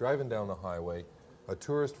driving down the highway, a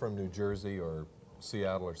tourist from New Jersey or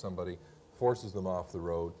Seattle or somebody forces them off the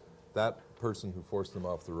road. That person who forced them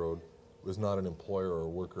off the road was not an employer or a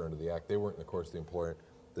worker under the Act. They weren't, of course, the employer.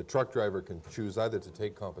 The truck driver can choose either to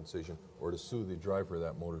take compensation or to sue the driver of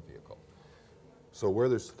that motor vehicle. So where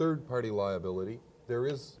there's third-party liability, there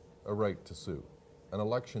is a right to sue. An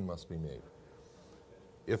election must be made.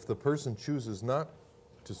 If the person chooses not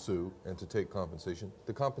to sue and to take compensation,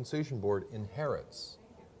 the compensation board inherits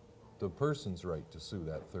the person's right to sue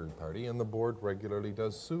that third party, and the board regularly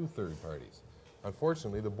does sue third parties.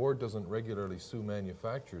 Unfortunately, the board doesn't regularly sue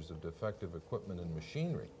manufacturers of defective equipment and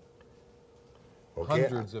machinery. Okay.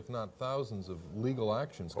 Hundreds, if not thousands, of legal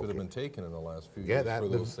actions could have been taken in the last few years for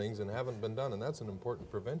those things and haven't been done, and that's an important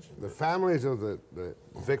prevention. The families of the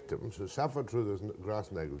victims who suffered through this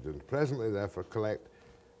gross negligence presently therefore collect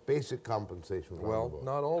basic compensation from the board. Well,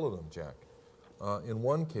 not all of them, Jack. In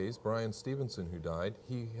one case, Brian Stevenson, who died,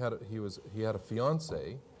 he had a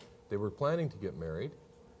fiancée. They were planning to get married.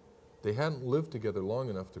 They hadn't lived together long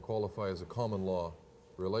enough to qualify as a common law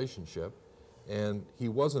relationship, and he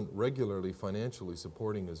wasn't regularly financially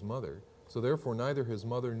supporting his mother. So therefore, neither his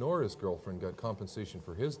mother nor his girlfriend got compensation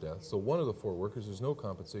for his death. So one of the four workers, there's no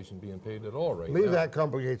compensation being paid at all right now. Leave that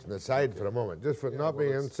complication aside for a moment, just for not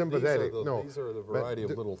being unsympathetic. These are the variety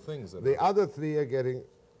of little things that the other three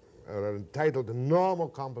are entitled to normal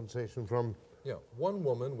compensation from... Yeah, one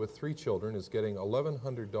woman with 3 children is getting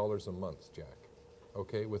 $1,100 a month, Jack,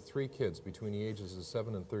 okay, with 3 kids between the ages of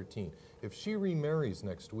 7 and 13. If she remarries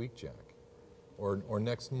next week, Jack, or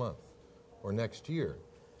next month, or next year,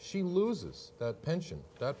 she loses that pension,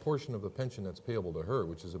 that portion of the pension that's payable to her,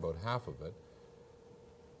 which is about half of it,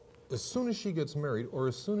 as soon as she gets married or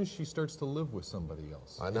as soon as she starts to live with somebody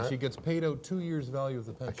else. And she gets paid out 2 years' value of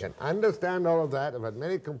the pension. I can understand all of that. I've had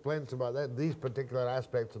many complaints about that, these particular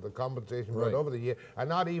aspects of the compensation board over the year, and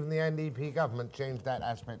not even the NDP government changed that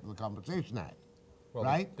aspect of the Compensation Act. Well,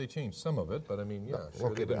 right? They changed some of it, but I mean, yeah, sure.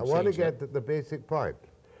 Okay, but I want to get to the basic point.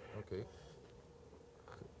 Okay.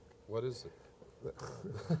 What is it?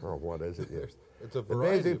 Oh, what is it? Yes. It's a the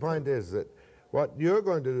variety basic point is that what you're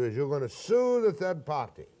going to do is you're going to sue the third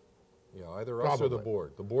party. Yeah, either us or the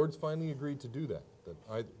board. The board's finally agreed to do that,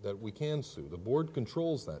 that we can sue. The board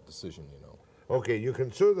controls that decision, you know. Okay, you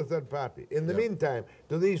can sue the third party. In the meantime,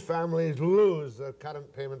 do these families lose their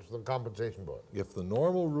current payments from the compensation board? If the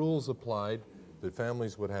normal rules applied, the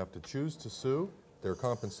families would have to choose to sue, their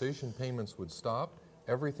compensation payments would stop,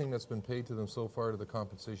 everything that's been paid to them so far to the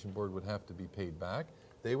compensation board would have to be paid back.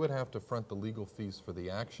 They would have to front the legal fees for the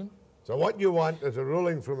action. So what you want is a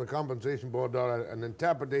ruling from the compensation board or an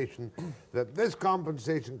interpretation that this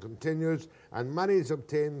compensation continues and monies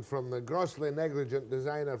obtained from the grossly negligent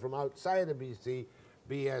designer from outside of BC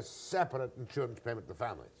be a separate insurance payment to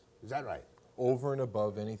families. Is that right? Over and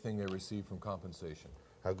above anything they receive from compensation.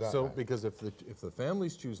 I've got So, that. because if the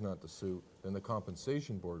families choose not to sue, then the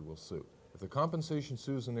compensation board will sue. If the compensation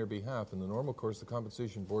sues in their behalf, in the normal course, the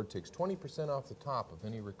compensation board takes 20% off the top of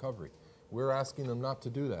any recovery. We're asking them not to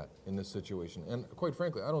do that in this situation. And quite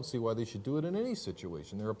frankly, I don't see why they should do it in any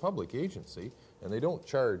situation. They're a public agency, and they don't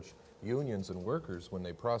charge unions and workers when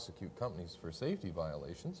they prosecute companies for safety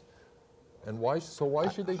violations. And why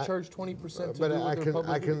should they charge 20% to do with their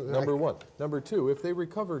public? Number one. Number two, if they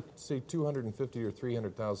recover, say, $250,000 or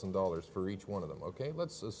 $300,000 for each one of them, okay?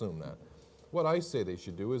 Let's assume that. What I say they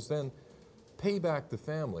should do is then pay back the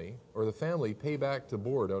family, or the family pay back to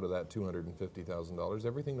board out of that $250,000,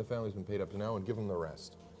 everything the family's been paid up to now, and give them the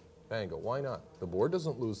rest. Bango. Why not? The board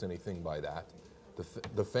doesn't lose anything by that.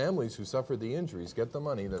 The families who suffered the injuries get the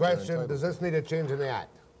money that they're Question, entitled does to. this need a change in the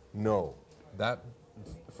Act? No.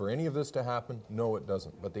 For any of this to happen, no, it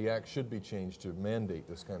doesn't. But the Act should be changed to mandate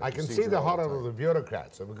this kind of I can procedure see the all horror time. of the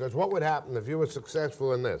bureaucrats, because what would happen if you were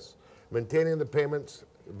successful in this? Maintaining the payments,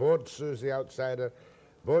 the board sues the outsider,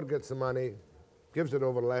 board gets the money, gives it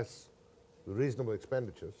over less reasonable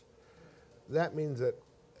expenditures. That means that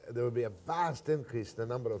there would be a vast increase in the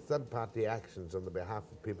number of third-party actions on the behalf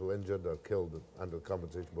of people injured or killed under the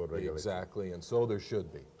Compensation Board regulations. Exactly, and so there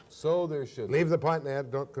should be. So there should be. Leave the point there,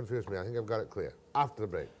 don't confuse me. I think I've got it clear. After the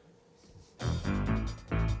break.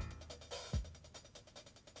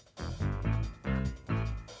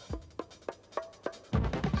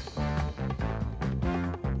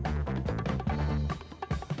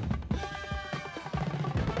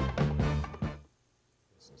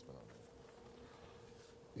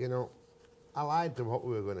 You know, I lied to what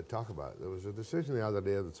we were going to talk about. There was a decision the other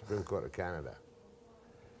day of the Supreme Court of Canada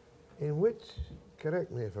in which,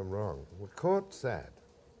 correct me if I'm wrong, the court said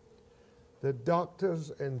that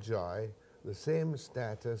doctors enjoy the same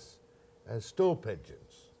status as stool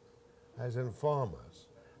pigeons, as informers,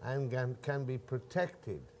 and can be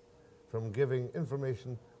protected from giving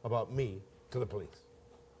information about me to the police.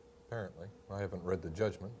 Apparently. I haven't read the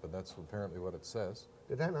judgment, but that's apparently what it says.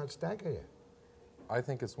 Did that not stagger you? I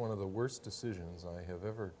think it's one of the worst decisions I have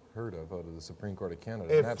ever heard of out of the Supreme Court of Canada.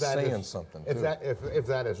 If And that's that saying is- something, if too. if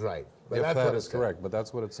that is right. But If that's that what is it said. correct, but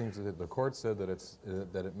that's what it seems that the court said that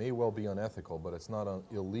that it may well be unethical, but it's not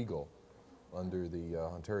illegal under the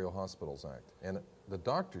Ontario Hospitals Act. And the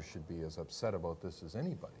doctors should be as upset about this as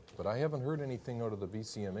anybody. But I haven't heard anything out of the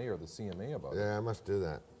BCMA or the CMA about it. Yeah, I must do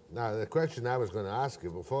that. Now, the question I was going to ask you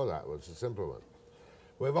before that was a simple one.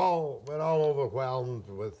 We're all overwhelmed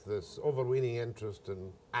with this overweening interest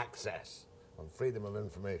in access and freedom of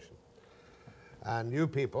information. And you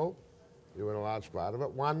people, you were a large part of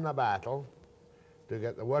it, won the battle to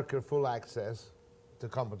get the worker full access to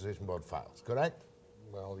Compensation Board files, correct?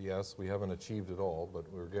 Well, yes, we haven't achieved it all, but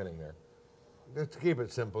we're getting there. Just to keep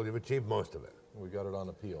it simple, you've achieved most of it. We got it on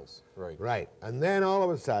appeals, right. Right. And then all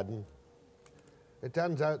of a sudden, it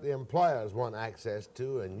turns out the employers want access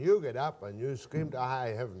to, and you get up and you scream to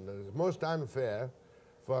high heaven that it's most unfair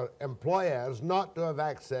for employers not to have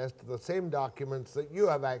access to the same documents that you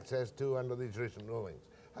have access to under these recent rulings.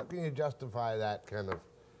 How can you justify that kind of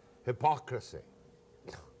hypocrisy?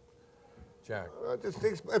 Jack.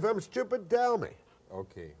 If I'm stupid, tell me.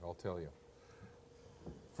 Okay, I'll tell you.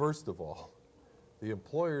 First of all, the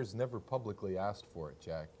employers never publicly asked for it,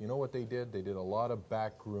 Jack. You know what they did? They did a lot of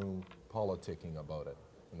backroom politicking about it,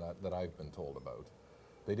 and that I've been told about.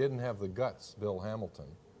 They didn't have the guts, Bill Hamilton,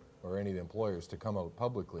 or any of the employers, to come out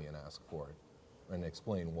publicly and ask for it and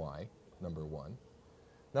explain why, number one.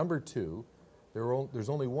 Number two, there's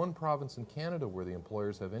only one province in Canada where the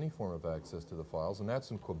employers have any form of access to the files, and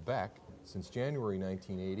that's in Quebec since January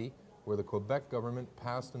 1980, where the Quebec government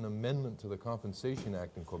passed an amendment to the Compensation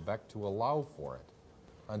Act in Quebec to allow for it.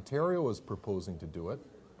 Ontario is proposing to do it.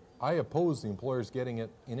 I oppose the employers getting it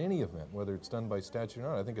in any event, whether it's done by statute or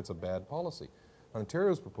not. I think it's a bad policy.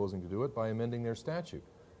 Ontario is proposing to do it by amending their statute.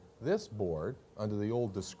 This board, under the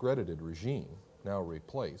old discredited regime, now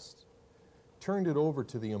replaced, turned it over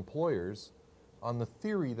to the employers on the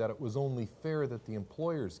theory that it was only fair that the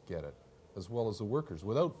employers get it, as well as the workers,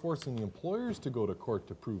 without forcing the employers to go to court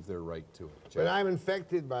to prove their right to it. But I'm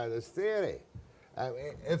infected by this theory.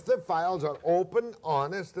 If the files are open,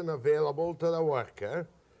 honest, and available to the worker,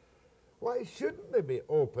 why shouldn't they be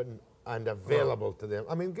open, and available to them.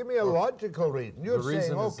 I mean, give me a logical reason. You're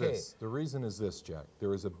saying, okay. The reason is this, Jack.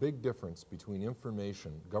 There is a big difference between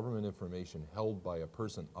information, government information held by a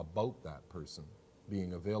person about that person,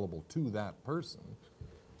 being available to that person,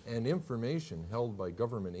 and information held by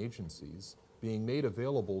government agencies being made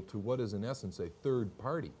available to what is in essence a third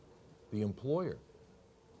party, the employer.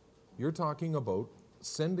 You're talking about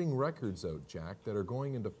sending records out, Jack, that are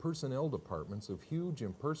going into personnel departments of huge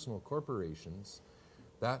impersonal corporations.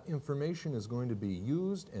 That information is going to be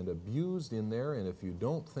used and abused in there, and if you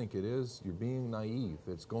don't think it is, you're being naive.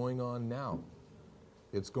 It's going on now.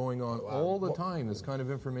 It's going on all the time. This kind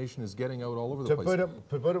of information is getting out all over the place. To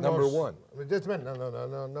put it Number one. Just a minute.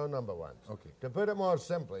 No number one. Okay. To put it more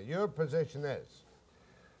simply, your position is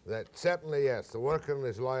that certainly, yes, the worker and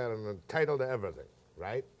his lawyer are entitled to everything,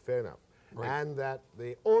 right? Fair enough. Right. And that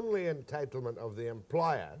the only entitlement of the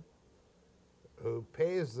employer who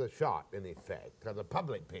pays the shot, in effect, or the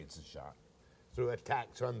public pays the shot, through a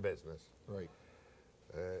tax on business, Right.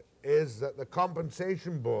 is that the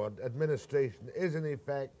compensation board administration is, in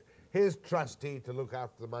effect, his trustee to look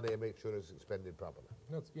after the money and make sure it's expended properly.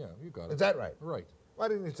 Yeah, you got it. Is that right? Right. Why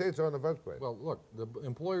didn't you say so in the first place? Well, look, the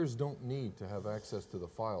employers don't need to have access to the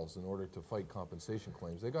files in order to fight compensation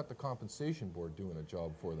claims. They got the compensation board doing a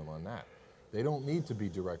job for them on that. They don't need to be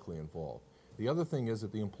directly involved. The other thing is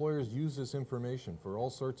that the employers use this information for all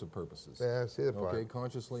sorts of purposes. Yeah, I see the point. Okay,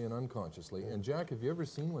 consciously and unconsciously. And Jack, have you ever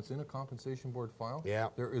seen what's in a compensation board file? Yeah.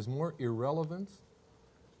 There is more irrelevant,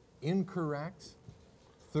 incorrect,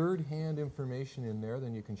 third-hand information in there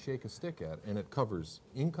than you can shake a stick at. And it covers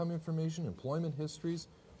income information, employment histories,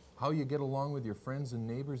 how you get along with your friends and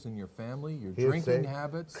neighbors and your family, your drinking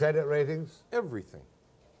habits. Credit ratings. Everything.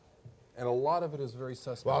 And a lot of it is very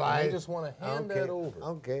suspect. Well, and they just want to hand that over.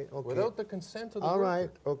 Okay. Without the consent of the All worker. right,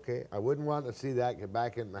 okay. I wouldn't want to see that get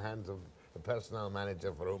back in the hands of the personnel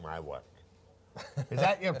manager for whom I work. Is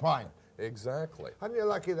that your point? Exactly. Aren't you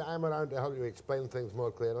lucky that I'm around to help you explain things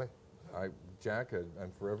more clearly? Jack,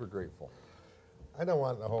 I'm forever grateful. I don't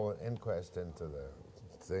want the whole inquest into the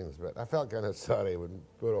things, but I felt kind of sorry when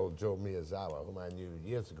good old Joe Miyazawa, whom I knew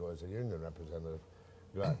years ago as a union representative,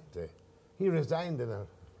 got, he resigned in a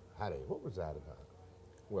hurry. What was that about?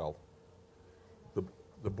 Well,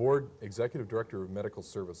 the board executive director of medical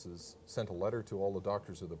services sent a letter to all the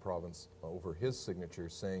doctors of the province over his signature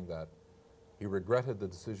saying that he regretted the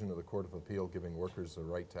decision of the Court of Appeal giving workers the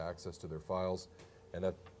right to access to their files, and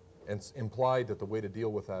implied that the way to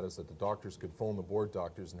deal with that is that the doctors could phone the board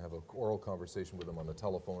doctors and have an oral conversation with them on the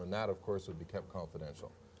telephone, and that, of course, would be kept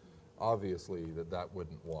confidential. Obviously, that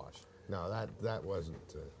wouldn't wash. No, that wasn't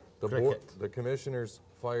The commissioners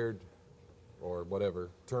fired, or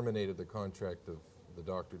whatever, terminated the contract of the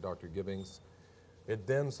doctor, Dr. Gibbings. It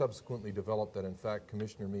then subsequently developed that, in fact,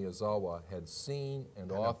 Commissioner Miyazawa had seen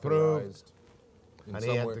and authorized. And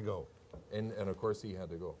he had to go. And of course, he had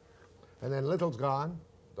to go. And then Little's gone.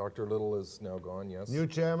 Dr. Little is now gone, yes. New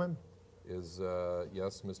chairman? Is,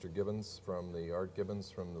 yes, Mr. Gibbons Art Gibbons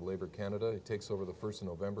from the Labour Canada. He takes over the 1st of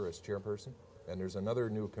November as chairperson. And there's another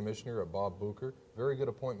new commissioner, a Bob Booker. Very good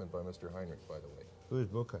appointment by Mr. Heinrich, by the way. Who's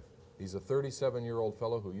Booker? He's a 37-year-old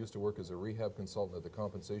fellow who used to work as a rehab consultant at the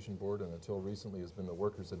Compensation Board and until recently has been the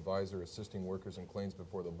workers' advisor assisting workers in claims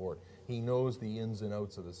before the board. He knows the ins and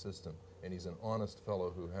outs of the system, and he's an honest fellow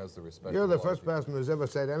who has the respect. You're the first person who's ever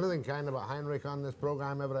said anything kind about Heinrich on this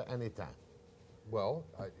program ever at any time. Well,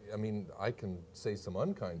 I mean, I can say some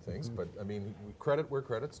unkind things, but I mean, credit where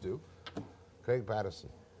credit's due. Craig Paterson,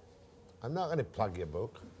 I'm not going to plug your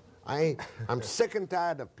book. I'm sick and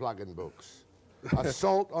tired of plugging books.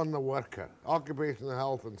 Assault on the Worker, Occupational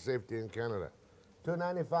Health and Safety in Canada.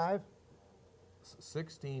 $2.95?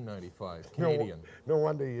 $16.95 Canadian. No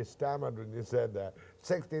wonder you stammered when you said that.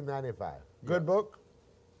 $16.95. Good book?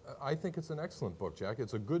 I think it's an excellent book, Jack.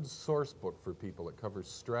 It's a good source book for people. It covers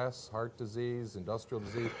stress, heart disease, industrial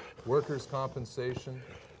disease, workers' compensation,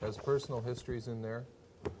 has personal histories in there.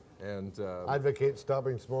 And advocate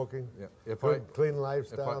stopping smoking. Yeah. Clean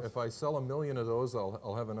lifestyle. If I sell 1 million of those,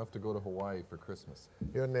 I'll have enough to go to Hawaii for Christmas.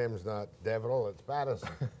 Your name's not Deverell, it's Paterson.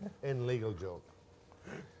 In legal joke.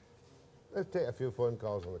 Let's take a few phone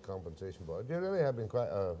calls on the compensation board. You really have been quite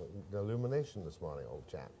an illumination this morning, old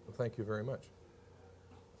chap. Well, thank you very much.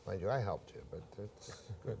 Mind you, I helped you, but it's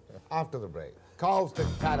good. After the break, calls to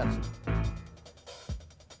Paterson.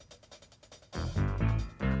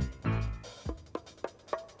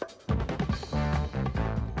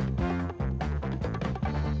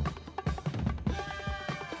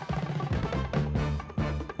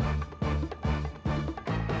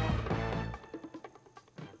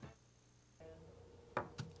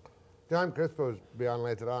 John Crispo will be on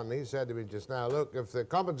later on, and he said to me just now, look, if the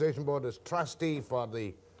compensation board is trustee for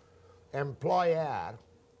the employer,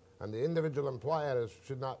 and the individual employer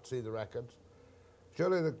should not see the records,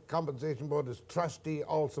 surely the compensation board is trustee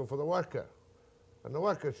also for the worker, and the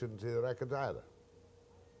worker shouldn't see the records either.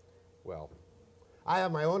 Well, I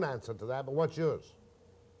have my own answer to that, but what's yours?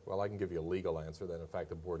 well, I can give you a legal answer that, in fact,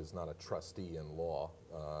 the board is not a trustee in law,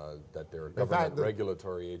 that they're a government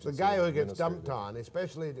regulatory agency. The guy who gets dumped on,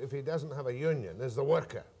 especially if he doesn't have a union, is the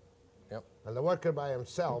worker. Yep. And the worker by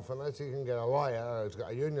himself, unless he can get a lawyer or he's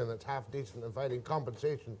got a union that's half decent in fighting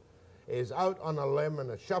compensation, is out on a limb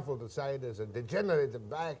and is shuffled aside as a degenerated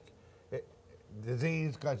back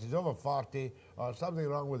disease because he's over 40 or something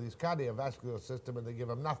wrong with his cardiovascular system, and they give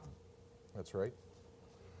him nothing. That's right.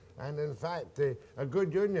 And in fact, a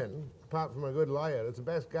good union, apart from a good lawyer, is the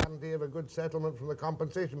best guarantee of a good settlement from the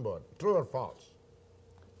compensation board. True or false?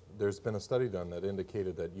 There's been a study done that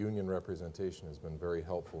indicated that union representation has been very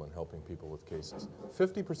helpful in helping people with cases.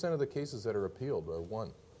 50% of the cases that are appealed are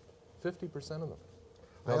won. 50% of them.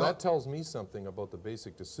 Now that tells me something about the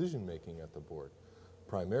basic decision-making at the board,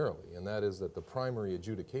 primarily, and that is that the primary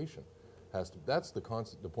adjudication has to, that's the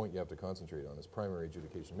point you have to concentrate on, is primary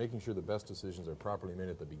adjudication, making sure the best decisions are properly made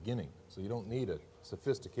at the beginning, so you don't need a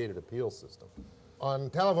sophisticated appeal system. On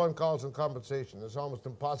telephone calls and compensation, it's almost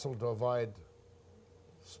impossible to avoid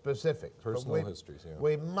specifics. Personal histories, yeah.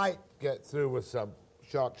 We might get through with some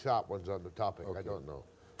short, sharp ones on the topic. Okay. I don't know.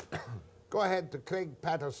 Go ahead to Craig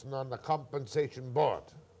Paterson on the compensation board.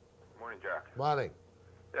 Morning, Jack. Morning.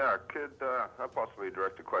 Yeah, could I possibly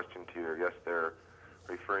direct a question to your guest there,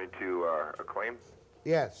 referring to a claim?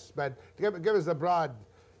 Yes, but give us the broad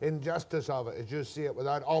injustice of it as you see it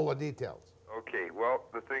without all the details. Okay, well,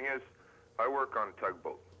 the thing is, I work on a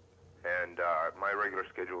tugboat, and my regular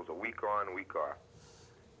schedule is a week on, week off.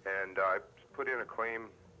 And I put in a claim,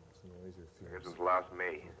 I guess it was last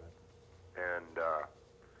May, and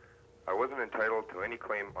I wasn't entitled to any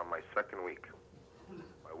claim on my second week,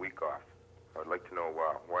 my week off. I would like to know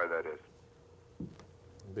why that is.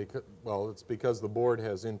 Well, it's because the board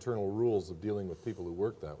has internal rules of dealing with people who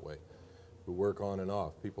work that way, who work on and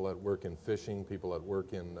off, people that work in fishing, people that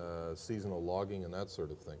work in seasonal logging and that sort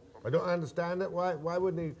of thing. I don't understand it. Why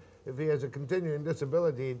wouldn't he, if he has a continuing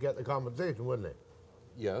disability, he'd get the compensation, wouldn't he?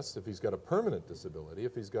 Yes, if he's got a permanent disability,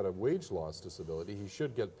 if he's got a wage loss disability, he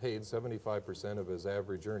should get paid 75% of his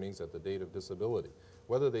average earnings at the date of disability.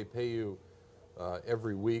 Whether they pay you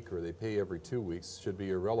every week or they pay every 2 weeks should be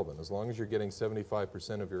irrelevant, as long as you're getting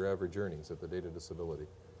 75% of your average earnings at the date of disability.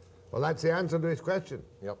 Well, that's the answer to his question.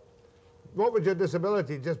 Yep. What was your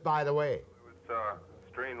disability, just by the way? It was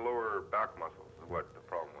strained lower back muscles is what the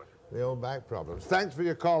problem was. The old back problems. Thanks for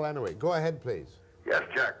your call anyway. Go ahead, please. Yes,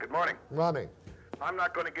 Jack, good morning. Morning. I'm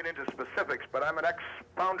not going to get into specifics, but I'm an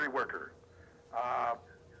ex-foundry worker.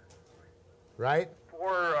 Right?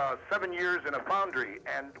 For 7 years in a foundry,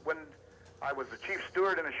 and when I was the chief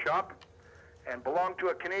steward in a shop and belonged to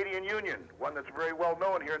a Canadian union, one that's very well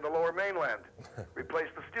known here in the Lower Mainland,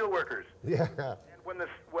 replaced the steel workers. Yeah. And when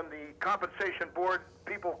the compensation board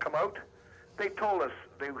people come out, they told us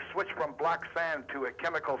they switched from black sand to a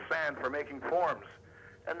chemical sand for making forms.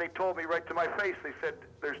 And they told me right to my face, they said,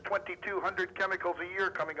 there's 2,200 chemicals a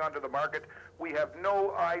year coming onto the market. We have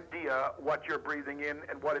no idea what you're breathing in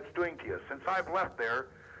and what it's doing to you. Since I've left there,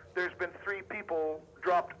 there's been 3 people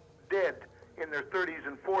dropped dead in their 30s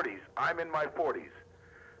and 40s. I'm in my 40s.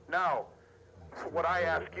 Now, what I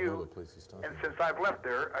ask you, and since I've left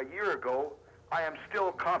there a year ago, I am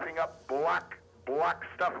still coughing up black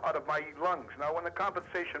stuff out of my lungs. Now, when the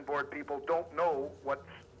compensation board people don't know what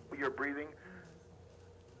you're breathing,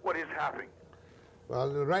 what is happening?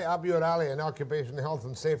 Well, right up your alley in occupational health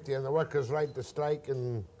and safety and the workers' right to strike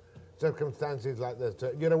in circumstances like this.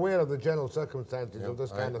 You're aware of the general circumstances of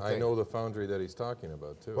this kind of thing. I know the foundry that he's talking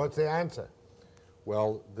about, too. What's the answer?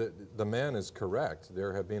 Well, the man is correct.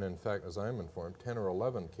 There have been, in fact, as I'm informed, 10 or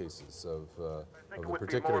 11 cases of I think it would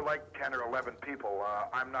be more like 10 or 11 people.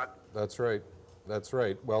 I'm not... That's right. That's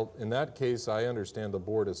right. Well, in that case, I understand the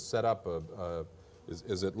board has set up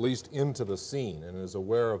is at least into the scene and is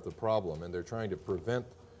aware of the problem, and they're trying to prevent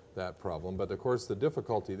that problem. But of course, the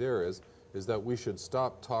difficulty there is that we should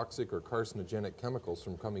stop toxic or carcinogenic chemicals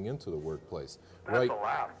from coming into the workplace. That's a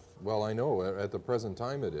laugh. Well, I know at the present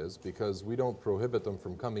time it is, because we don't prohibit them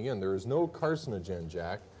from coming in. There is no carcinogen,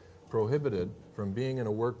 Jack, prohibited from being in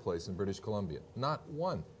a workplace in British Columbia. Not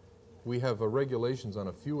one. We have regulations on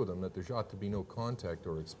a few of them that there ought to be no contact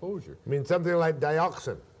or exposure. I mean, something like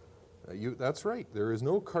dioxin. That's right. There is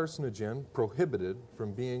no carcinogen prohibited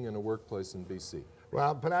from being in a workplace in BC.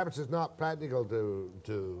 Well, perhaps it's not practical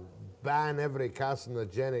to ban every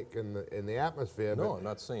carcinogenic in the atmosphere. No, I'm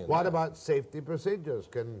not saying what that. about safety procedures?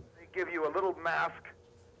 Can They give you a little mask.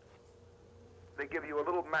 They give you a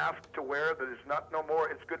little mask to wear that is not no more.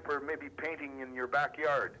 It's good for maybe painting in your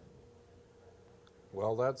backyard.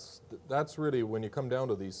 Well, that's really, when you come down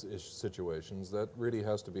to these situations, that really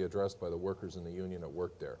has to be addressed by the workers in the union at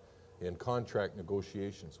work there, in contract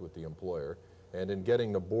negotiations with the employer, and in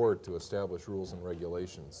getting the board to establish rules and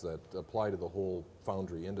regulations that apply to the whole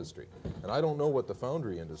foundry industry. And I don't know what the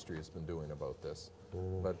foundry industry has been doing about this,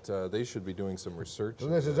 but they should be doing some research. So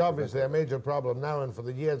this is obviously a major problem now and for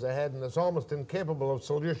the years ahead, and it's almost incapable of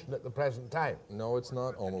solution at the present time. No, it's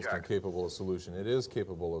not almost incapable of solution. It is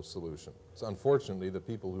capable of solution. So unfortunately, the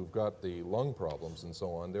people who've got the lung problems and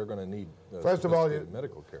so on, they're going to need First of all,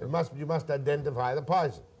 medical care. you must identify the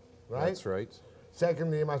poison, right? That's right.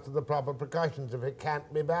 Secondly, you must have the proper precautions if it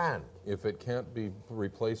can't be banned. If it can't be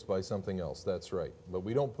replaced by something else, that's right. But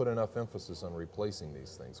we don't put enough emphasis on replacing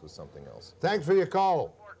these things with something else. Thanks for your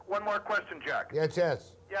call. One more question, Jack. Yes,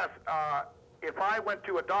 yes. Yes, if I went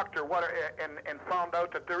to a doctor and found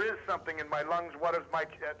out that there is something in my lungs, what is my,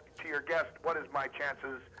 to your guest, what is my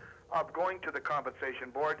chances of going to the compensation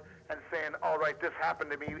board and saying, all right, this happened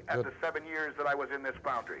to me at the 7 years that I was in this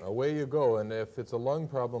foundry? Away you go, and if it's a lung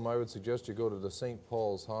problem, I would suggest you go to the St.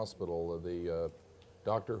 Paul's Hospital, the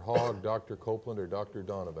Dr. Hogg, Dr. Copeland, or Dr.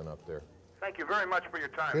 Donovan up there. Thank you very much for your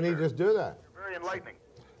time, Can he sir. just do that? You're very enlightening.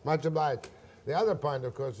 Much obliged. The other point,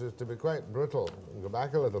 of course, is to be quite brutal and go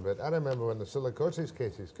back a little bit. I remember when the silicosis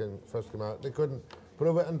cases first came out, they couldn't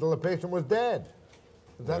prove it until the patient was dead.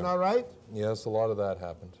 Is that not right? Yes, a lot of that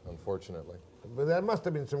happened, unfortunately. But there must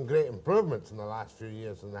have been some great improvements in the last few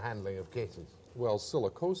years in the handling of cases. Well,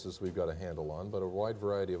 silicosis we've got a handle on, but a wide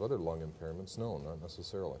variety of other lung impairments, no, not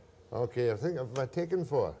necessarily. Okay, I think, have I taken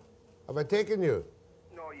four? Have I taken you?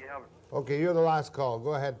 No, you haven't. Okay, you're the last call.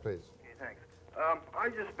 Go ahead, please. Okay, thanks. I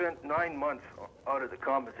just spent 9 months out of the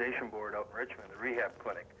compensation board out in Richmond, the rehab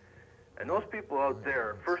clinic. And those people out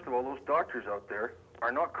there, first of all, those doctors out there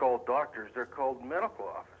are not called doctors, they're called medical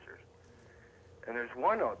officers. And there's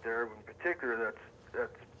one out there in particular that's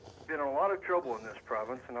been in a lot of trouble in this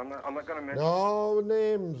province, and I'm not going to mention... No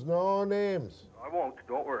names, no names. I won't,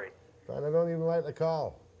 don't worry. Fine, I don't even like the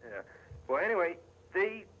call. Yeah. Well, anyway,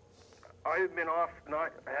 I had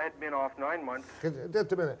been off 9 months.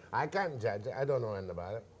 Just a minute. I can't judge it. I don't know anything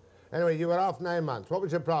about it. Anyway, you were off 9 months. What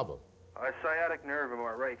was your problem? A sciatic nerve in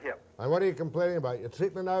my right hip. And what are you complaining about? Your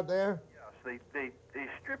treatment out there? Yes, they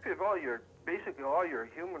strip you of basically all your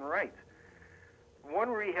human rights. One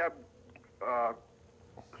rehab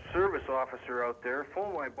service officer out there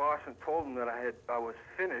phoned my boss and told him that I was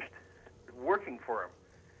finished working for him.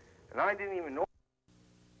 And I didn't even know.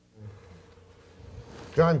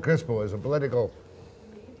 John Crispo is a political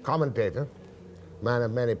commentator, man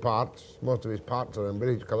of many parts. Most of his parts are in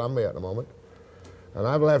British Columbia at the moment. And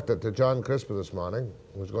I've left it to John Crispo this morning,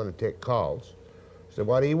 who's going to take calls, so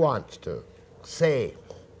what he wants to say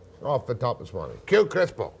off the top this morning. Cue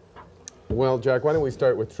Crispo. Well, Jack, why don't we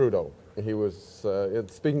start with Trudeau? He was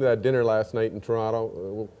speaking to that dinner last night in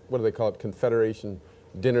Toronto. What do they call it? Confederation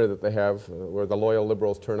dinner that they have, where the loyal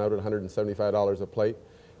Liberals turn out at $175 a plate.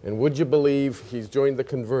 And would you believe he's joined the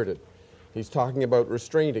converted? He's talking about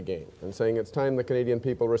restraint again and saying it's time the Canadian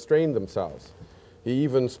people restrain themselves. He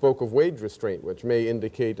even spoke of wage restraint, which may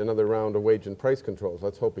indicate another round of wage and price controls.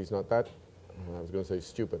 Let's hope he's not that, I was going to say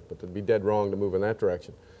stupid, but it'd be dead wrong to move in that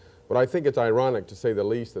direction. But I think it's ironic, to say the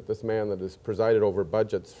least, that this man that has presided over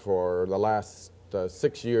budgets for the last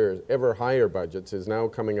 6 years, ever higher budgets, is now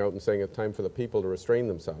coming out and saying it's time for the people to restrain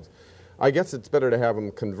themselves. I guess it's better to have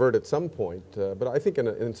him convert at some point, but I think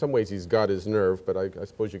in some ways he's got his nerve, but I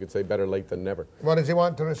suppose you could say better late than never. What does he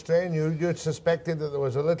want to restrain? You suspected that there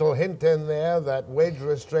was a little hint in there that wage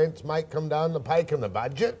restraints might come down the pike in the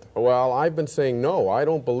budget? Well, I've been saying no. I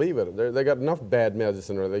don't believe it. They got enough bad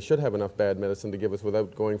medicine, or they should have enough bad medicine to give us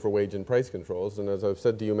without going for wage and price controls. And as I've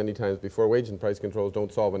said to you many times before, wage and price controls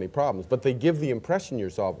don't solve any problems, but they give the impression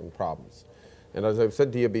you're solving problems. And as I've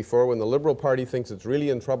said to you before, when the Liberal Party thinks it's really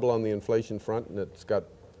in trouble on the inflation front and it's got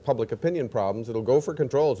public opinion problems, it'll go for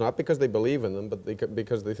controls, not because they believe in them, but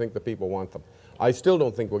because they think the people want them. I still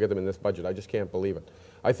don't think we'll get them in this budget. I just can't believe it.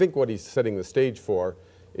 I think what he's setting the stage for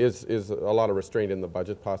is a lot of restraint in the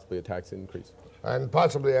budget, possibly a tax increase. And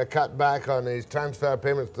possibly a cut back on these transfer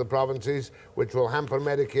payments to the provinces, which will hamper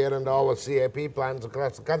Medicare and all the CAP plans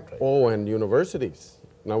across the country. Oh, and universities.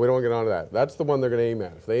 No, we don't want to get onto that. That's the one they're going to aim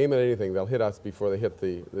at. If they aim at anything, they'll hit us before they hit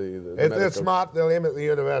the If they're smart, they'll aim at the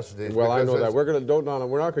universities. Well, I know that. We're not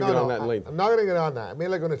going to get on that in length. I'm not going to get on that. I'm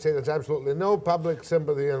merely going to say there's absolutely no public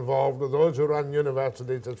sympathy involved with those who run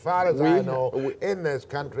universities, as far as I know, in this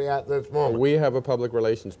country at this moment. We have a public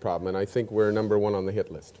relations problem, and I think we're #1 on the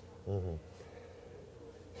hit list. Mm-hmm.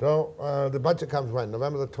 So the budget comes when?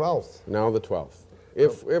 November the 12th? Now the 12th.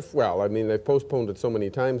 Well, I mean, they've postponed it so many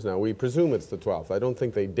times now. We presume it's the 12th. I don't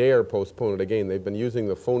think they dare postpone it again. They've been using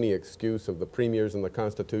the phony excuse of the premiers and the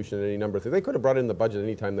Constitution and any number of things. They could have brought in the budget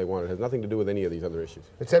any time they wanted. It has nothing to do with any of these other issues.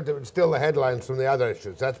 Except it would steal the headlines from the other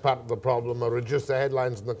issues. That's part of the problem, or reduce the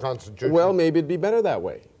headlines in the Constitution. Well, maybe it'd be better that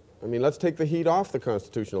way. I mean, let's take the heat off the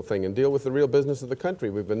constitutional thing and deal with the real business of the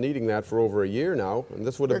country. We've been needing that for over a year now, and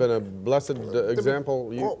this would have been a blessed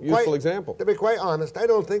example, useful example. To be quite honest, I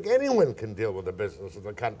don't think anyone can deal with the business of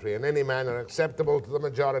the country in any manner acceptable to the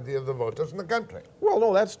majority of the voters in the country. Well,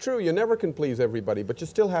 no, that's true. You never can please everybody, but you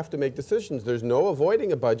still have to make decisions. There's no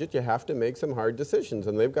avoiding a budget. You have to make some hard decisions,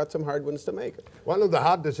 and they've got some hard ones to make. One of the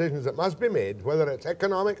hard decisions that must be made, whether it's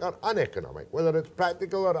economic or uneconomic, whether it's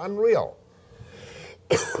practical or unreal.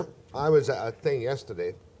 I was at a thing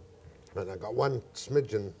yesterday, and I got one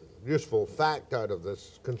smidgen useful fact out of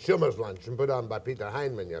this consumer's luncheon put on by Peter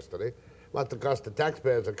Heinemann yesterday. Must have cost the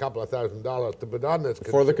taxpayers a couple of $1,000s to put on this.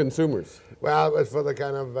 For the consumers? Well, it was for the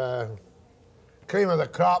kind of cream of the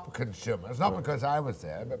crop consumers. Not because I was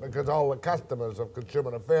there, but because all the customers of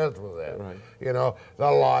Consumer Affairs were there. Right. You know,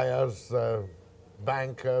 the lawyers,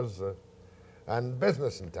 bankers, and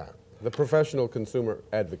business in town. The professional consumer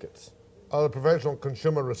advocates. Or the professional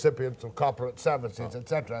consumer recipients of corporate services,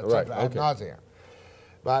 etc., etc., ad nauseam.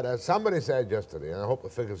 But as somebody said yesterday, and I hope the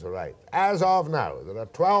figures are right, as of now, there are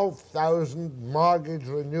 12,000 mortgage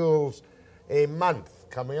renewals a month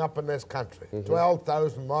coming up in this country.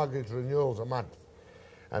 12,000 mortgage renewals a month.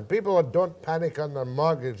 And people don't panic on their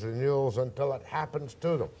mortgage renewals until it happens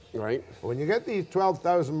to them. Right. When you get these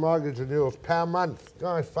 12,000 mortgage renewals per month,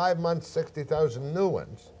 gosh, 5 months, 60,000 new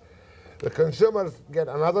ones, the consumers get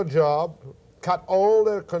another job, cut all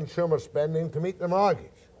their consumer spending to meet the mortgage.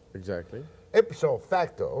 Exactly. Ipso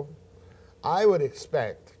facto, I would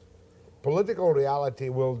expect political reality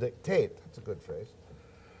will dictate, that's a good phrase,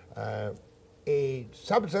 a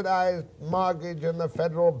subsidized mortgage in the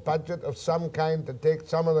federal budget of some kind to take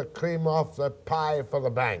some of the cream off the pie for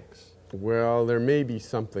the banks. Well, there may be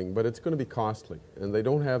something, but it's going to be costly, and they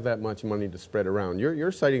don't have that much money to spread around.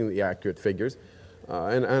 You're citing the accurate figures.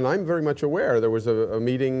 And I'm very much aware. There was a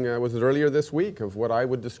meeting, was it earlier this week, of what I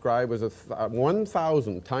would describe as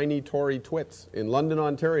 1,000 tiny Tory twits in London,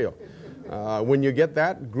 Ontario. When you get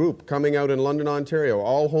that group coming out in London, Ontario,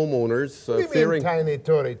 all homeowners fearing... tiny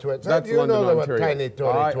Tory twits? That's How do you London, know there Ontario. were tiny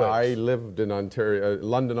Tory twits? I lived in Ontario,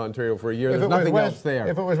 London, Ontario for a year. There's nothing else there.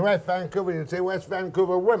 If it was West Vancouver, you'd say West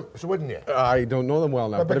Vancouver wimps, wouldn't you? I don't know them well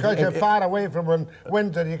enough. But because you're far away from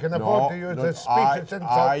Windsor, you can afford to use the specious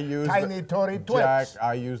insult, tiny Tory twits. Jack,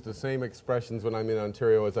 I use the same expressions when I'm in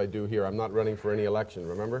Ontario as I do here. I'm not running for any election,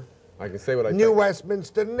 remember? I can say what I think. New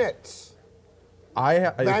Westminster nits.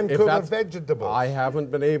 Vancouver vegetables. I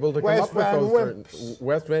haven't been able to come up with those terms.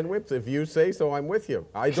 West Van Wimps. If you say so, I'm with you.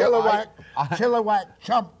 Chilliwack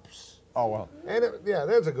chumps. Oh, well. And yeah,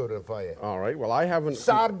 there's a good one for you. All right, well, I haven't...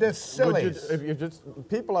 Sardicillies. If you just,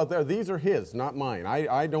 people out there, these are his, not mine.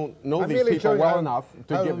 I don't know these people well enough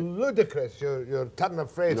to give... ludicrous your turn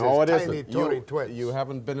of phrase is, tiny Tory twits. You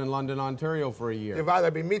haven't been in London, Ontario for a year. You've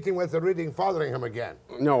either been meeting with or reading Fotheringham again.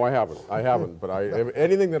 No, I haven't. But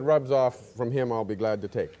anything that rubs off from him, I'll be glad to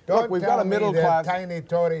take. Don't Look, we've got a middle class... tiny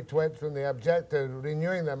Tory twits when they object to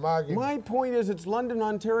renewing their mortgage. My point is, it's London,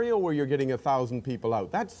 Ontario where you're getting 1,000 people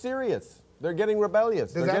out. That's serious. They're getting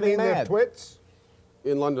rebellious. Does they're that getting mean mad. they're twits?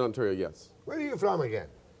 In London, Ontario, yes. Where are you from again?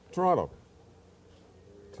 Toronto.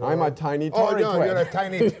 I'm a tiny Tory twit.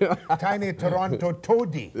 You're a tiny Toronto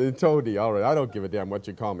toady. Toady, all right. I don't give a damn what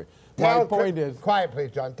you call me. My point is... Quiet, please,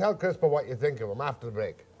 John. Tell Crispo what you think of him after the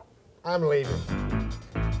break. I'm leaving.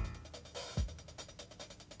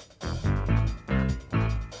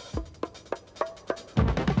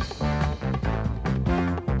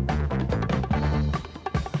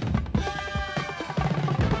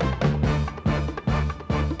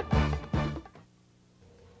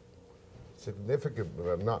 Significant,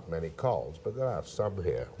 there are not many calls, but there are some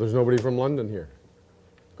here. There's nobody from London here.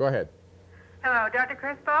 Go ahead. Hello, Dr.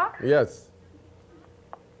 Crispo? Yes.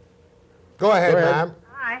 Go ahead, ma'am.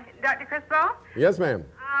 Hi, Dr. Crispo? Yes, ma'am.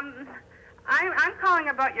 I'm calling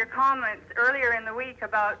about your comments earlier in the week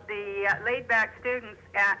about the laid-back students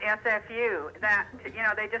at SFU, that, you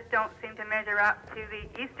know, they just don't seem to measure up to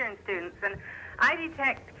the Eastern students. And I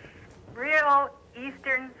detect real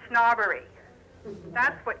Eastern snobbery.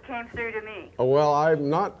 That's what came through to me. Oh, well,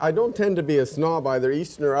 I don't tend to be a snob, either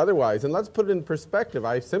Eastern or otherwise. And let's put it in perspective.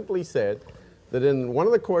 I simply said that in one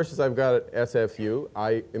of the courses I've got at SFU,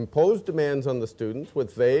 I imposed demands on the students,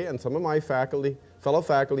 which they and some of my fellow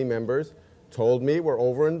faculty members told me were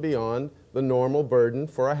over and beyond the normal burden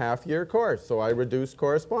for a half-year course. So I reduced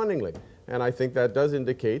correspondingly. And I think that does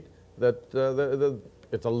indicate that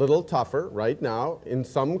it's a little tougher right now in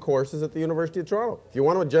some courses at the University of Toronto. If you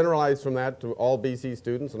want to generalize from that to all BC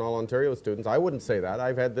students and all Ontario students, I wouldn't say that.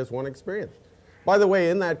 I've had this one experience. By the way,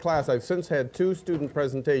 in that class, I've since had 2 student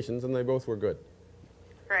presentations, and they both were good.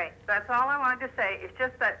 Great. That's all I wanted to say. It's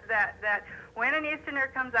just that when an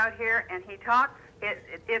Easterner comes out here and he talks,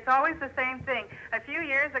 it's always the same thing. A few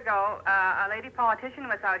years ago, a lady politician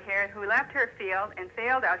was out here who left her field and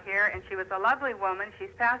sailed out here, and she was a lovely woman.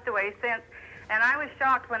 She's passed away since. And I was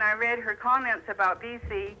shocked when I read her comments about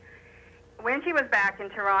BC when she was back in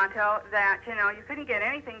Toronto that, you know, you couldn't get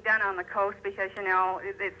anything done on the coast because, you know,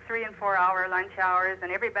 it's 3- and 4-hour lunch hours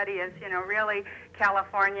and everybody is, you know, really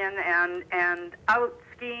Californian and out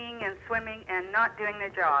skiing and swimming and not doing their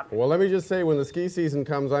job. Well, let me just say, when the ski season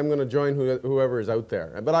comes, I'm going to join whoever is out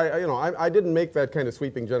there. But I didn't make that kind of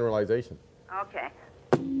sweeping generalization. Okay.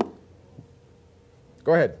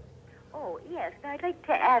 Go ahead. Oh, yes. Now, I'd like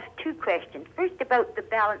to ask 2 questions. First, about the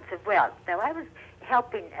balance of wealth. Now, I was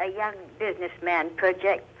helping a young businessman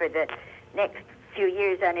project for the next few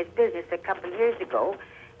years on his business a couple of years ago,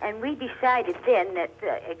 and we decided then that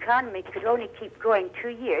the economy could only keep going 2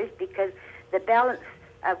 years because the balance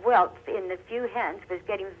of wealth in the few hands was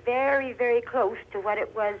getting very, very close to what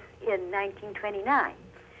it was in 1929.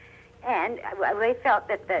 And I felt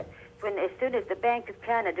that as soon as the Bank of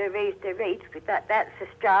Canada raised their rates, we thought that's the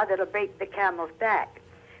straw that'll break the camel's back.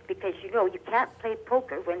 Because, you know, you can't play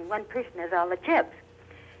poker when one person has all the chips.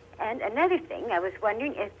 And another thing, I was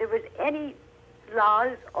wondering if there was any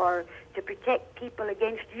laws or to protect people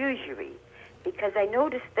against usury. Because I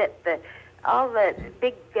noticed that all the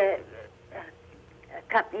big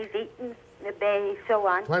companies, Eaton, the Bay, so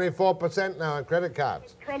on. 24% now on credit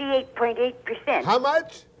cards. 28.8%. How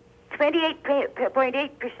much?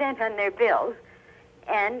 28.8% on their bills,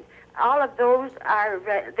 and all of those are,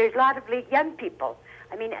 there's a lot of young people.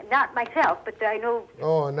 I mean, not myself, but I know...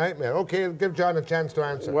 Oh, a nightmare. Okay, give John a chance to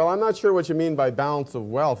answer. Well, I'm not sure what you mean by balance of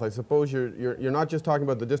wealth. I suppose you're not just talking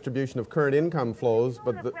about the distribution of current income flows,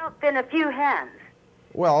 but the wealth in a few hands.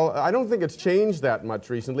 Well, I don't think it's changed that much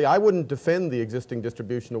recently. I wouldn't defend the existing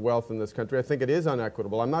distribution of wealth in this country. I think it is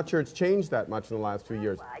unequitable. I'm not sure it's changed that much in the last few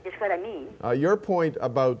years. Well, that's what I mean. Your point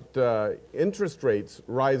about interest rates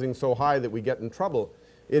rising so high that we get in trouble,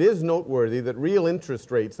 it is noteworthy that real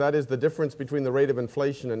interest rates, that is the difference between the rate of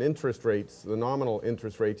inflation and interest rates, the nominal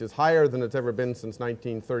interest rates, is higher than it's ever been since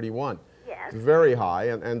 1931. Yes. It's very high,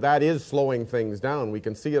 and that is slowing things down. We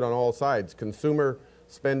can see it on all sides. Consumer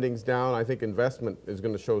spending's down. I think investment is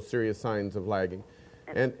going to show serious signs of lagging.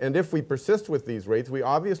 And if we persist with these rates, we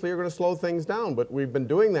obviously are going to slow things down, but we've been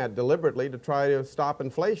doing that deliberately to try to stop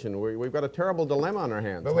inflation. We've got a terrible dilemma on our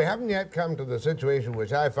hands. But we haven't yet come to the situation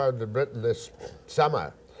which I found in Britain this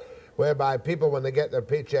summer, whereby people, when they get their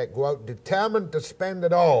paycheck, go out determined to spend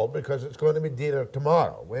it all because it's going to be dearer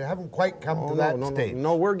tomorrow. We haven't quite come to that stage.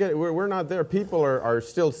 No, we're not there. People are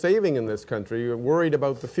still saving in this country. You're worried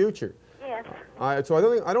about the future. Yes. So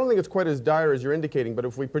I don't think it's quite as dire as you're indicating, but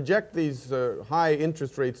if we project these high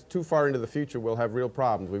interest rates too far into the future, we'll have real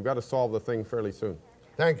problems. We've got to solve the thing fairly soon.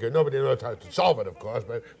 Thank you. Nobody knows how to solve it, of course,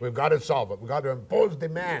 but we've got to solve it. We've got to impose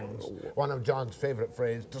demands, one of John's favorite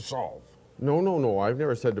phrases, to solve. No. I've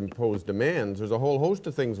never said impose demands. There's a whole host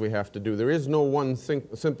of things we have to do. There is no one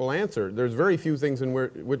simple answer. There's very few things in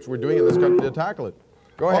which we're doing in this country to tackle it.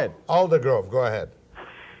 Go ahead. Aldergrove, go ahead.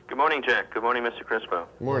 Good morning, Jack. Good morning, Mr. Crispo.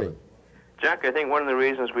 Good morning. Jack, I think one of the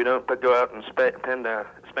reasons we don't go out and spend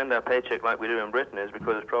our paycheck like we do in Britain is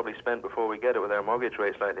because it's probably spent before we get it with our mortgage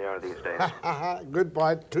rates like they are these days. Good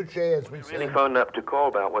point. Touché, as we say. Really phoned up to call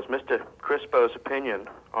about was Mr. Crispo's opinion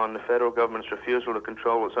on the federal government's refusal to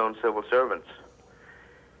control its own civil servants,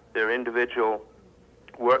 their individual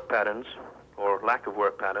work patterns, or lack of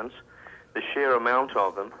work patterns, the sheer amount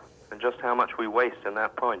of them, and just how much we waste in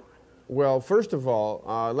that point. Well, first of all,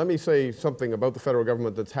 let me say something about the federal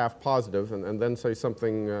government that's half positive and then say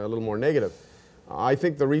something a little more negative. I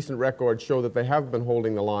think the recent records show that they have been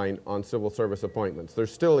holding the line on civil service appointments. They're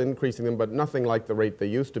still increasing them, but nothing like the rate they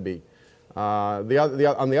used to be. On the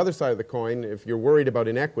other side of the coin, if you're worried about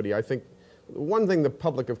inequity, I think one thing the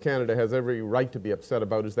public of Canada has every right to be upset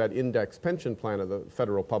about is that index pension plan of the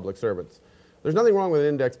federal public servants. There's nothing wrong with an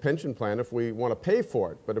index pension plan if we want to pay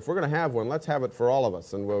for it, but if we're going to have one, let's have it for all of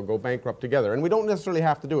us, and we'll go bankrupt together. And we don't necessarily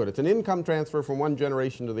have to do it. It's an income transfer from one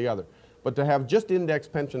generation to the other. But to have just index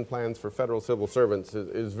pension plans for federal civil servants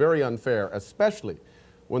is very unfair, especially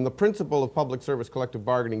when the principle of public service collective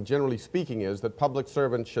bargaining, generally speaking, is that public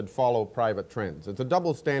servants should follow private trends. It's a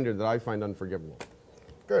double standard that I find unforgivable.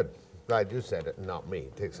 Good. Glad you said it, and not me.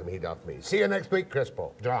 Take some heat off me. See you next week,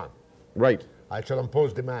 Crispo. John. Right. I shall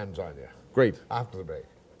impose demands on you. Great. After the break.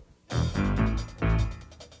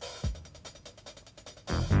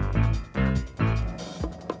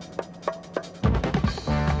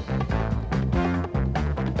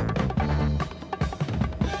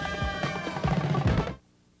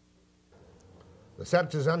 The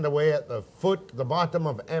search is underway at the bottom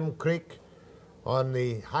of M Creek on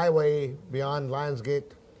the highway beyond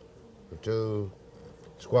Lionsgate to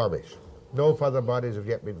Squamish. No further bodies have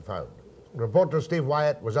yet been found. Reporter Steve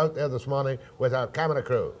Wyatt was out there this morning with our camera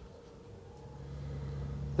crew.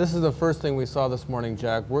 This is the first thing we saw this morning,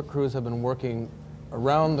 Jack. Work crews have been working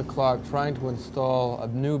around the clock trying to install a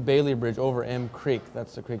new Bailey Bridge over M Creek.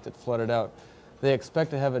 That's the creek that flooded out. They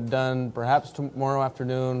expect to have it done perhaps tomorrow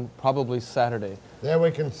afternoon, probably Saturday. There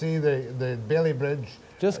we can see the Bailey Bridge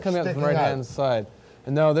just coming up from the right-hand side.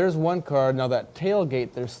 And now there's one car. Now that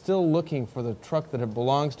tailgate, they're still looking for the truck that it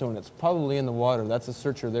belongs to, and it's probably in the water. That's a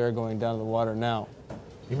searcher there going down to the water now.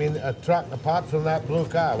 You mean a truck apart from that blue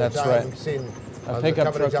car, That's which right. I haven't seen A on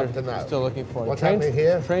pickup the truck coverage up to they're now. still looking for. What's happening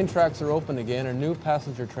here? Train tracks are open again, and new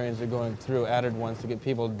passenger trains are going through, added ones to get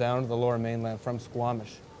people down to the lower mainland from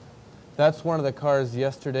Squamish. That's one of the cars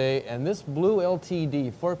yesterday, and this blue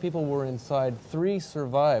LTD, 4 people were inside, 3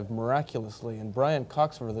 survived miraculously, and Brian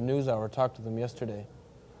Coxford of the NewsHour talked to them yesterday.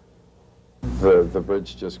 The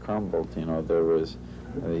bridge just crumbled, you know. There was,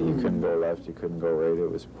 you couldn't go left, you couldn't go right.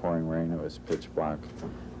 It was pouring rain, it was pitch black.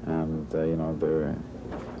 And, you know,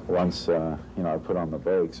 once, you know, I put on the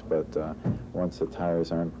brakes, but once the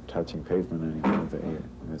tires aren't touching pavement anymore,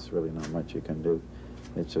 there's really not much you can do.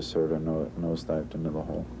 It just sort of nosedived into the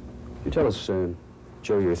hole. You tell us,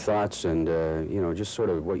 Joe, your thoughts and, you know, just sort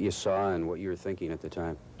of what you saw and what you were thinking at the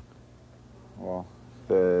time. Well,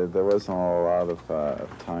 there wasn't a lot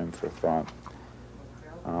of time for thought.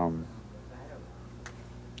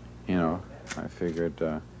 You know, I figured,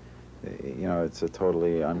 you know, it's a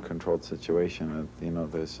totally uncontrolled situation. You know,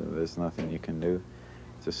 there's nothing you can do.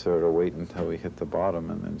 Just sort of wait until we hit the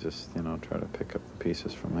bottom and then just, you know, try to pick up the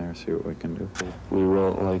pieces from there, see what we can do. We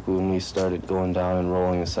rolled, like when we started going down and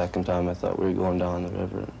rolling the second time, I thought we were going down the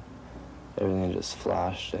river. Everything just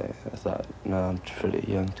flashed. I thought, no, I'm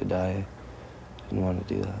pretty young to die. I didn't want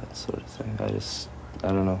to do that sort of thing. I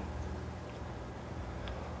don't know.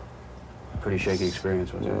 Pretty shaky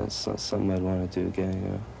experience, wasn't it? Yeah, it's not something I'd want to do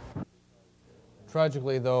again, yeah.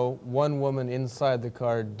 Tragically, though, one woman inside the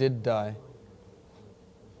car did die.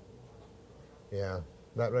 Yeah,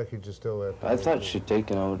 that wreckage is still there. I thought she'd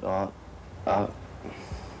taken out, I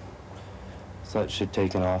thought she'd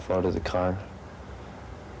taken off out of the car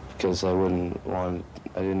because I didn't want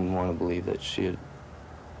to believe that she had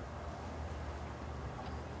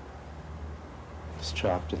was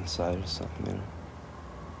trapped inside or something, you know.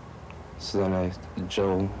 So then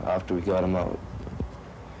Joe, after we got him out,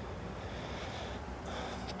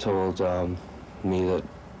 told me that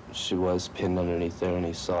she was pinned underneath there, and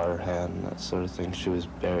he saw her hand and that sort of thing. She was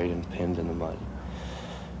buried and pinned in the mud,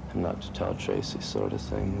 and not to tell Tracy sort of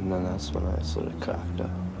thing. And then that's when I sort of cracked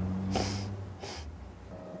up.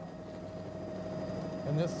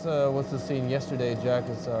 And this was the scene yesterday, Jack,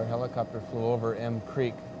 as our helicopter flew over M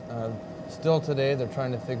Creek. Still today, they're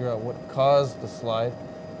trying to figure out what caused the slide.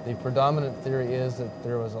 The predominant theory is that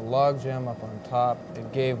there was a log jam up on top.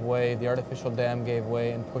 It gave way, the artificial dam gave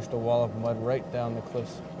way and pushed a wall of mud right down the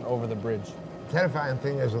cliffs and over the bridge. The terrifying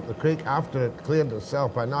thing is that the creek, after it cleared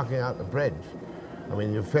itself by knocking out the bridge, I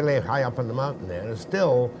mean, you're fairly high up on the mountain there, is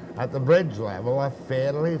still, at the bridge level, a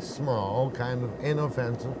fairly small, kind of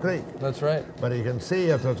inoffensive creek. That's right. But you can see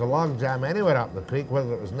if there's a log jam anywhere up the creek,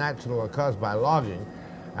 whether it was natural or caused by logging,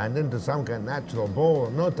 and into some kind of natural bowl,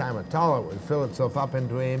 in no time at all it would fill itself up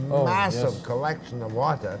into a massive collection of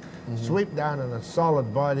water, sweep down in a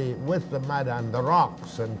solid body with the mud and the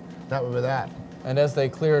rocks, and that would be that. And as they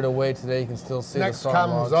clear it away today, you can still see Next the saw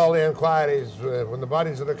comes logs. all the inquiries, when the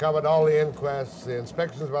bodies are recovered, all the inquests, the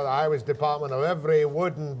inspections by the Highways Department of every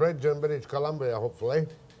wooden bridge in British Columbia, hopefully.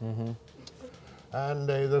 And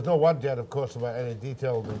there's no word yet, of course, about any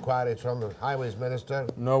detailed inquiries from the Highways Minister.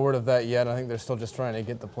 No word of that yet. I think they're still just trying to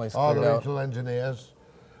get the place All cleared the out. regional engineers.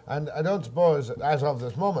 And I don't suppose, as of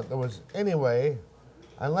this moment, there was any way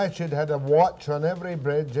unless you'd had a watch on every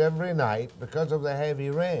bridge every night because of the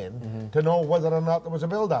heavy rain to know whether or not there was a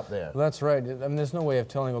build-up there. Well, that's right. I mean, there's no way of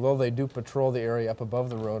telling, although they do patrol the area up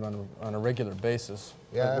above the road on a regular basis.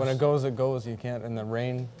 Yeah, When it goes, you can't. And the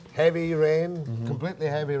rain. Heavy rain, completely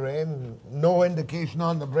heavy rain, no indication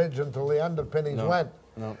on the bridge until the underpinnings went.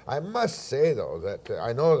 No. I must say, though, that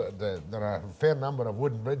I know that there are a fair number of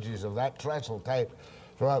wooden bridges of that trestle type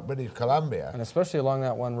throughout British Columbia. And especially along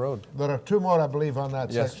that one road. There are 2 more, I believe, on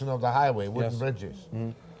that Yes. section of the highway, wooden Yes. bridges.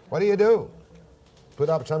 What do? Put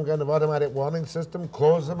up some kind of automatic warning system,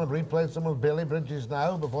 close them and replace them with Bailey bridges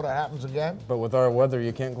now before it happens again? But with our weather,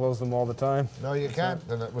 you can't close them all the time. No, you can't.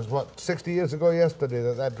 And it was, what, 60 years ago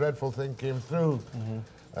yesterday that dreadful thing came through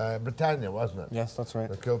Britannia, wasn't it? Yes, that's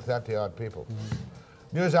right. It killed 30-odd people.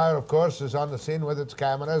 NewsHour, of course, is on the scene with its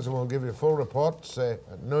cameras, and we'll give you full reports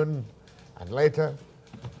at noon and later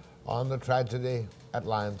on the tragedy at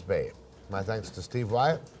Lions Bay. My thanks to Steve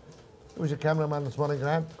Wyatt. Who was your cameraman this morning,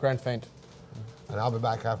 Grant? Grant Faint. And I'll be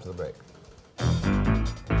back after the break.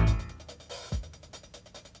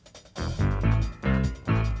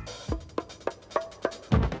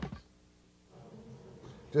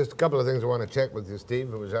 Just a couple of things I want to check with you, Steve,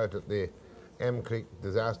 who was out at the M Creek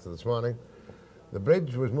disaster this morning. The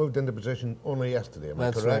bridge was moved into position only yesterday, am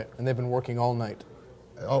I correct? That's right. And they've been working all night.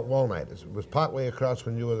 All night. It was partway across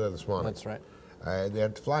when you were there this morning. That's right. They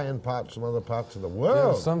had fly-in parts from other parts of the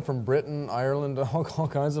world. Yeah, some from Britain, Ireland, all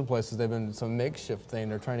kinds of places. They've been some makeshift thing.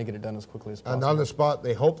 They're trying to get it done as quickly as possible. And on the spot,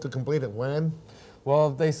 they hope to complete it when?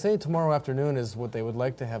 Well, they say tomorrow afternoon is what they would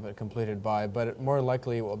like to have it completed by, but more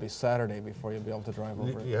likely it will be Saturday before you'll be able to drive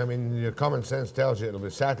over it. I mean, your common sense tells you it'll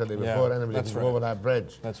be Saturday before anybody can go over that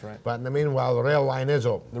bridge. That's right. But in the meanwhile, the rail line is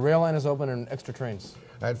open. The rail line is open and extra trains.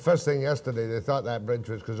 First thing yesterday, they thought that bridge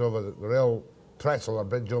was because over the rail trestle or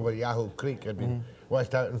bridge over Yahoo Creek had been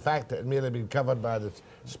washed out. In fact, it had merely been covered by the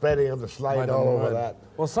spreading of the slide all over that.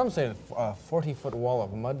 Well, some say a 40-foot wall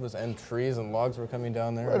of mud was, and trees and logs were coming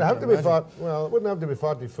down there. Well, it wouldn't have to be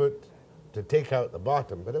 40 foot to take out the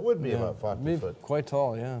bottom, but it would be about 40 foot. Quite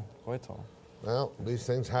tall, yeah, quite tall. Well, these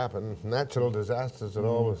things happen. Natural disasters are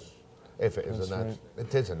always, if it is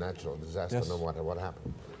it is a natural disaster, no matter what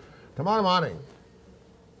happened. Tomorrow morning,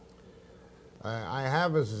 I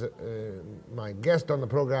have as my guest on the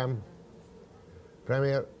program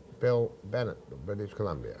Premier Bill Bennett of British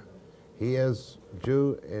Columbia. He is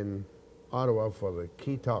due in Ottawa for the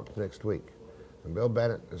key talk next week. And Bill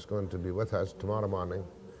Bennett is going to be with us tomorrow morning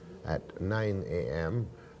at 9 a.m.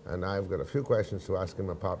 And I've got a few questions to ask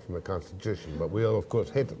him apart from the Constitution, but we'll, of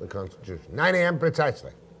course, hit at the Constitution. 9 a.m.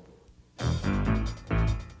 precisely.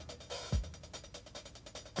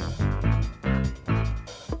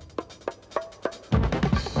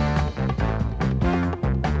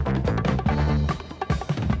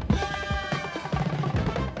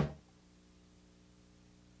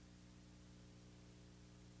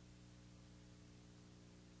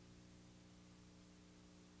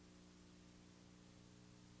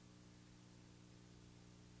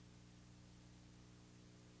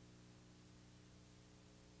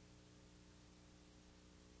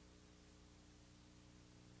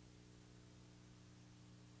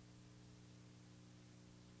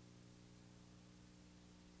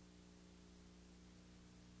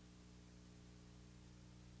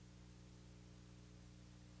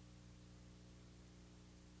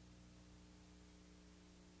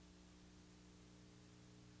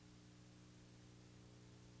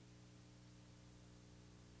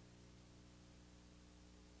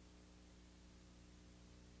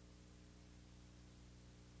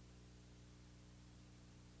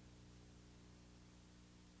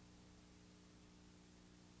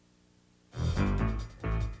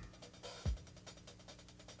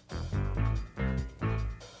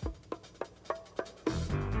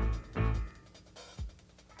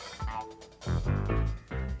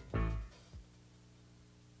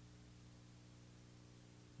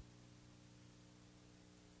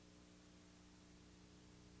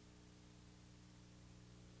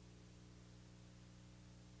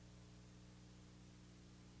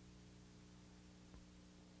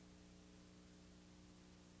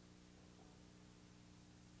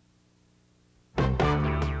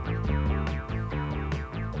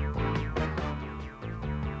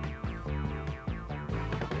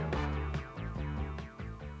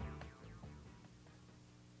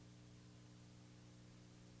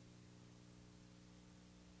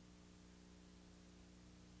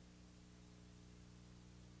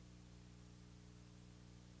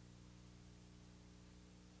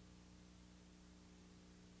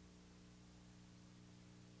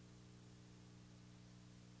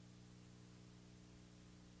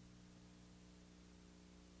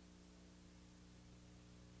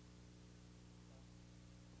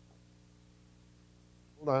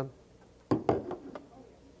 Hold on.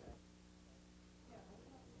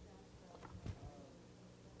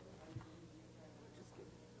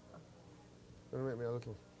 Gonna make me a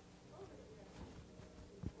little.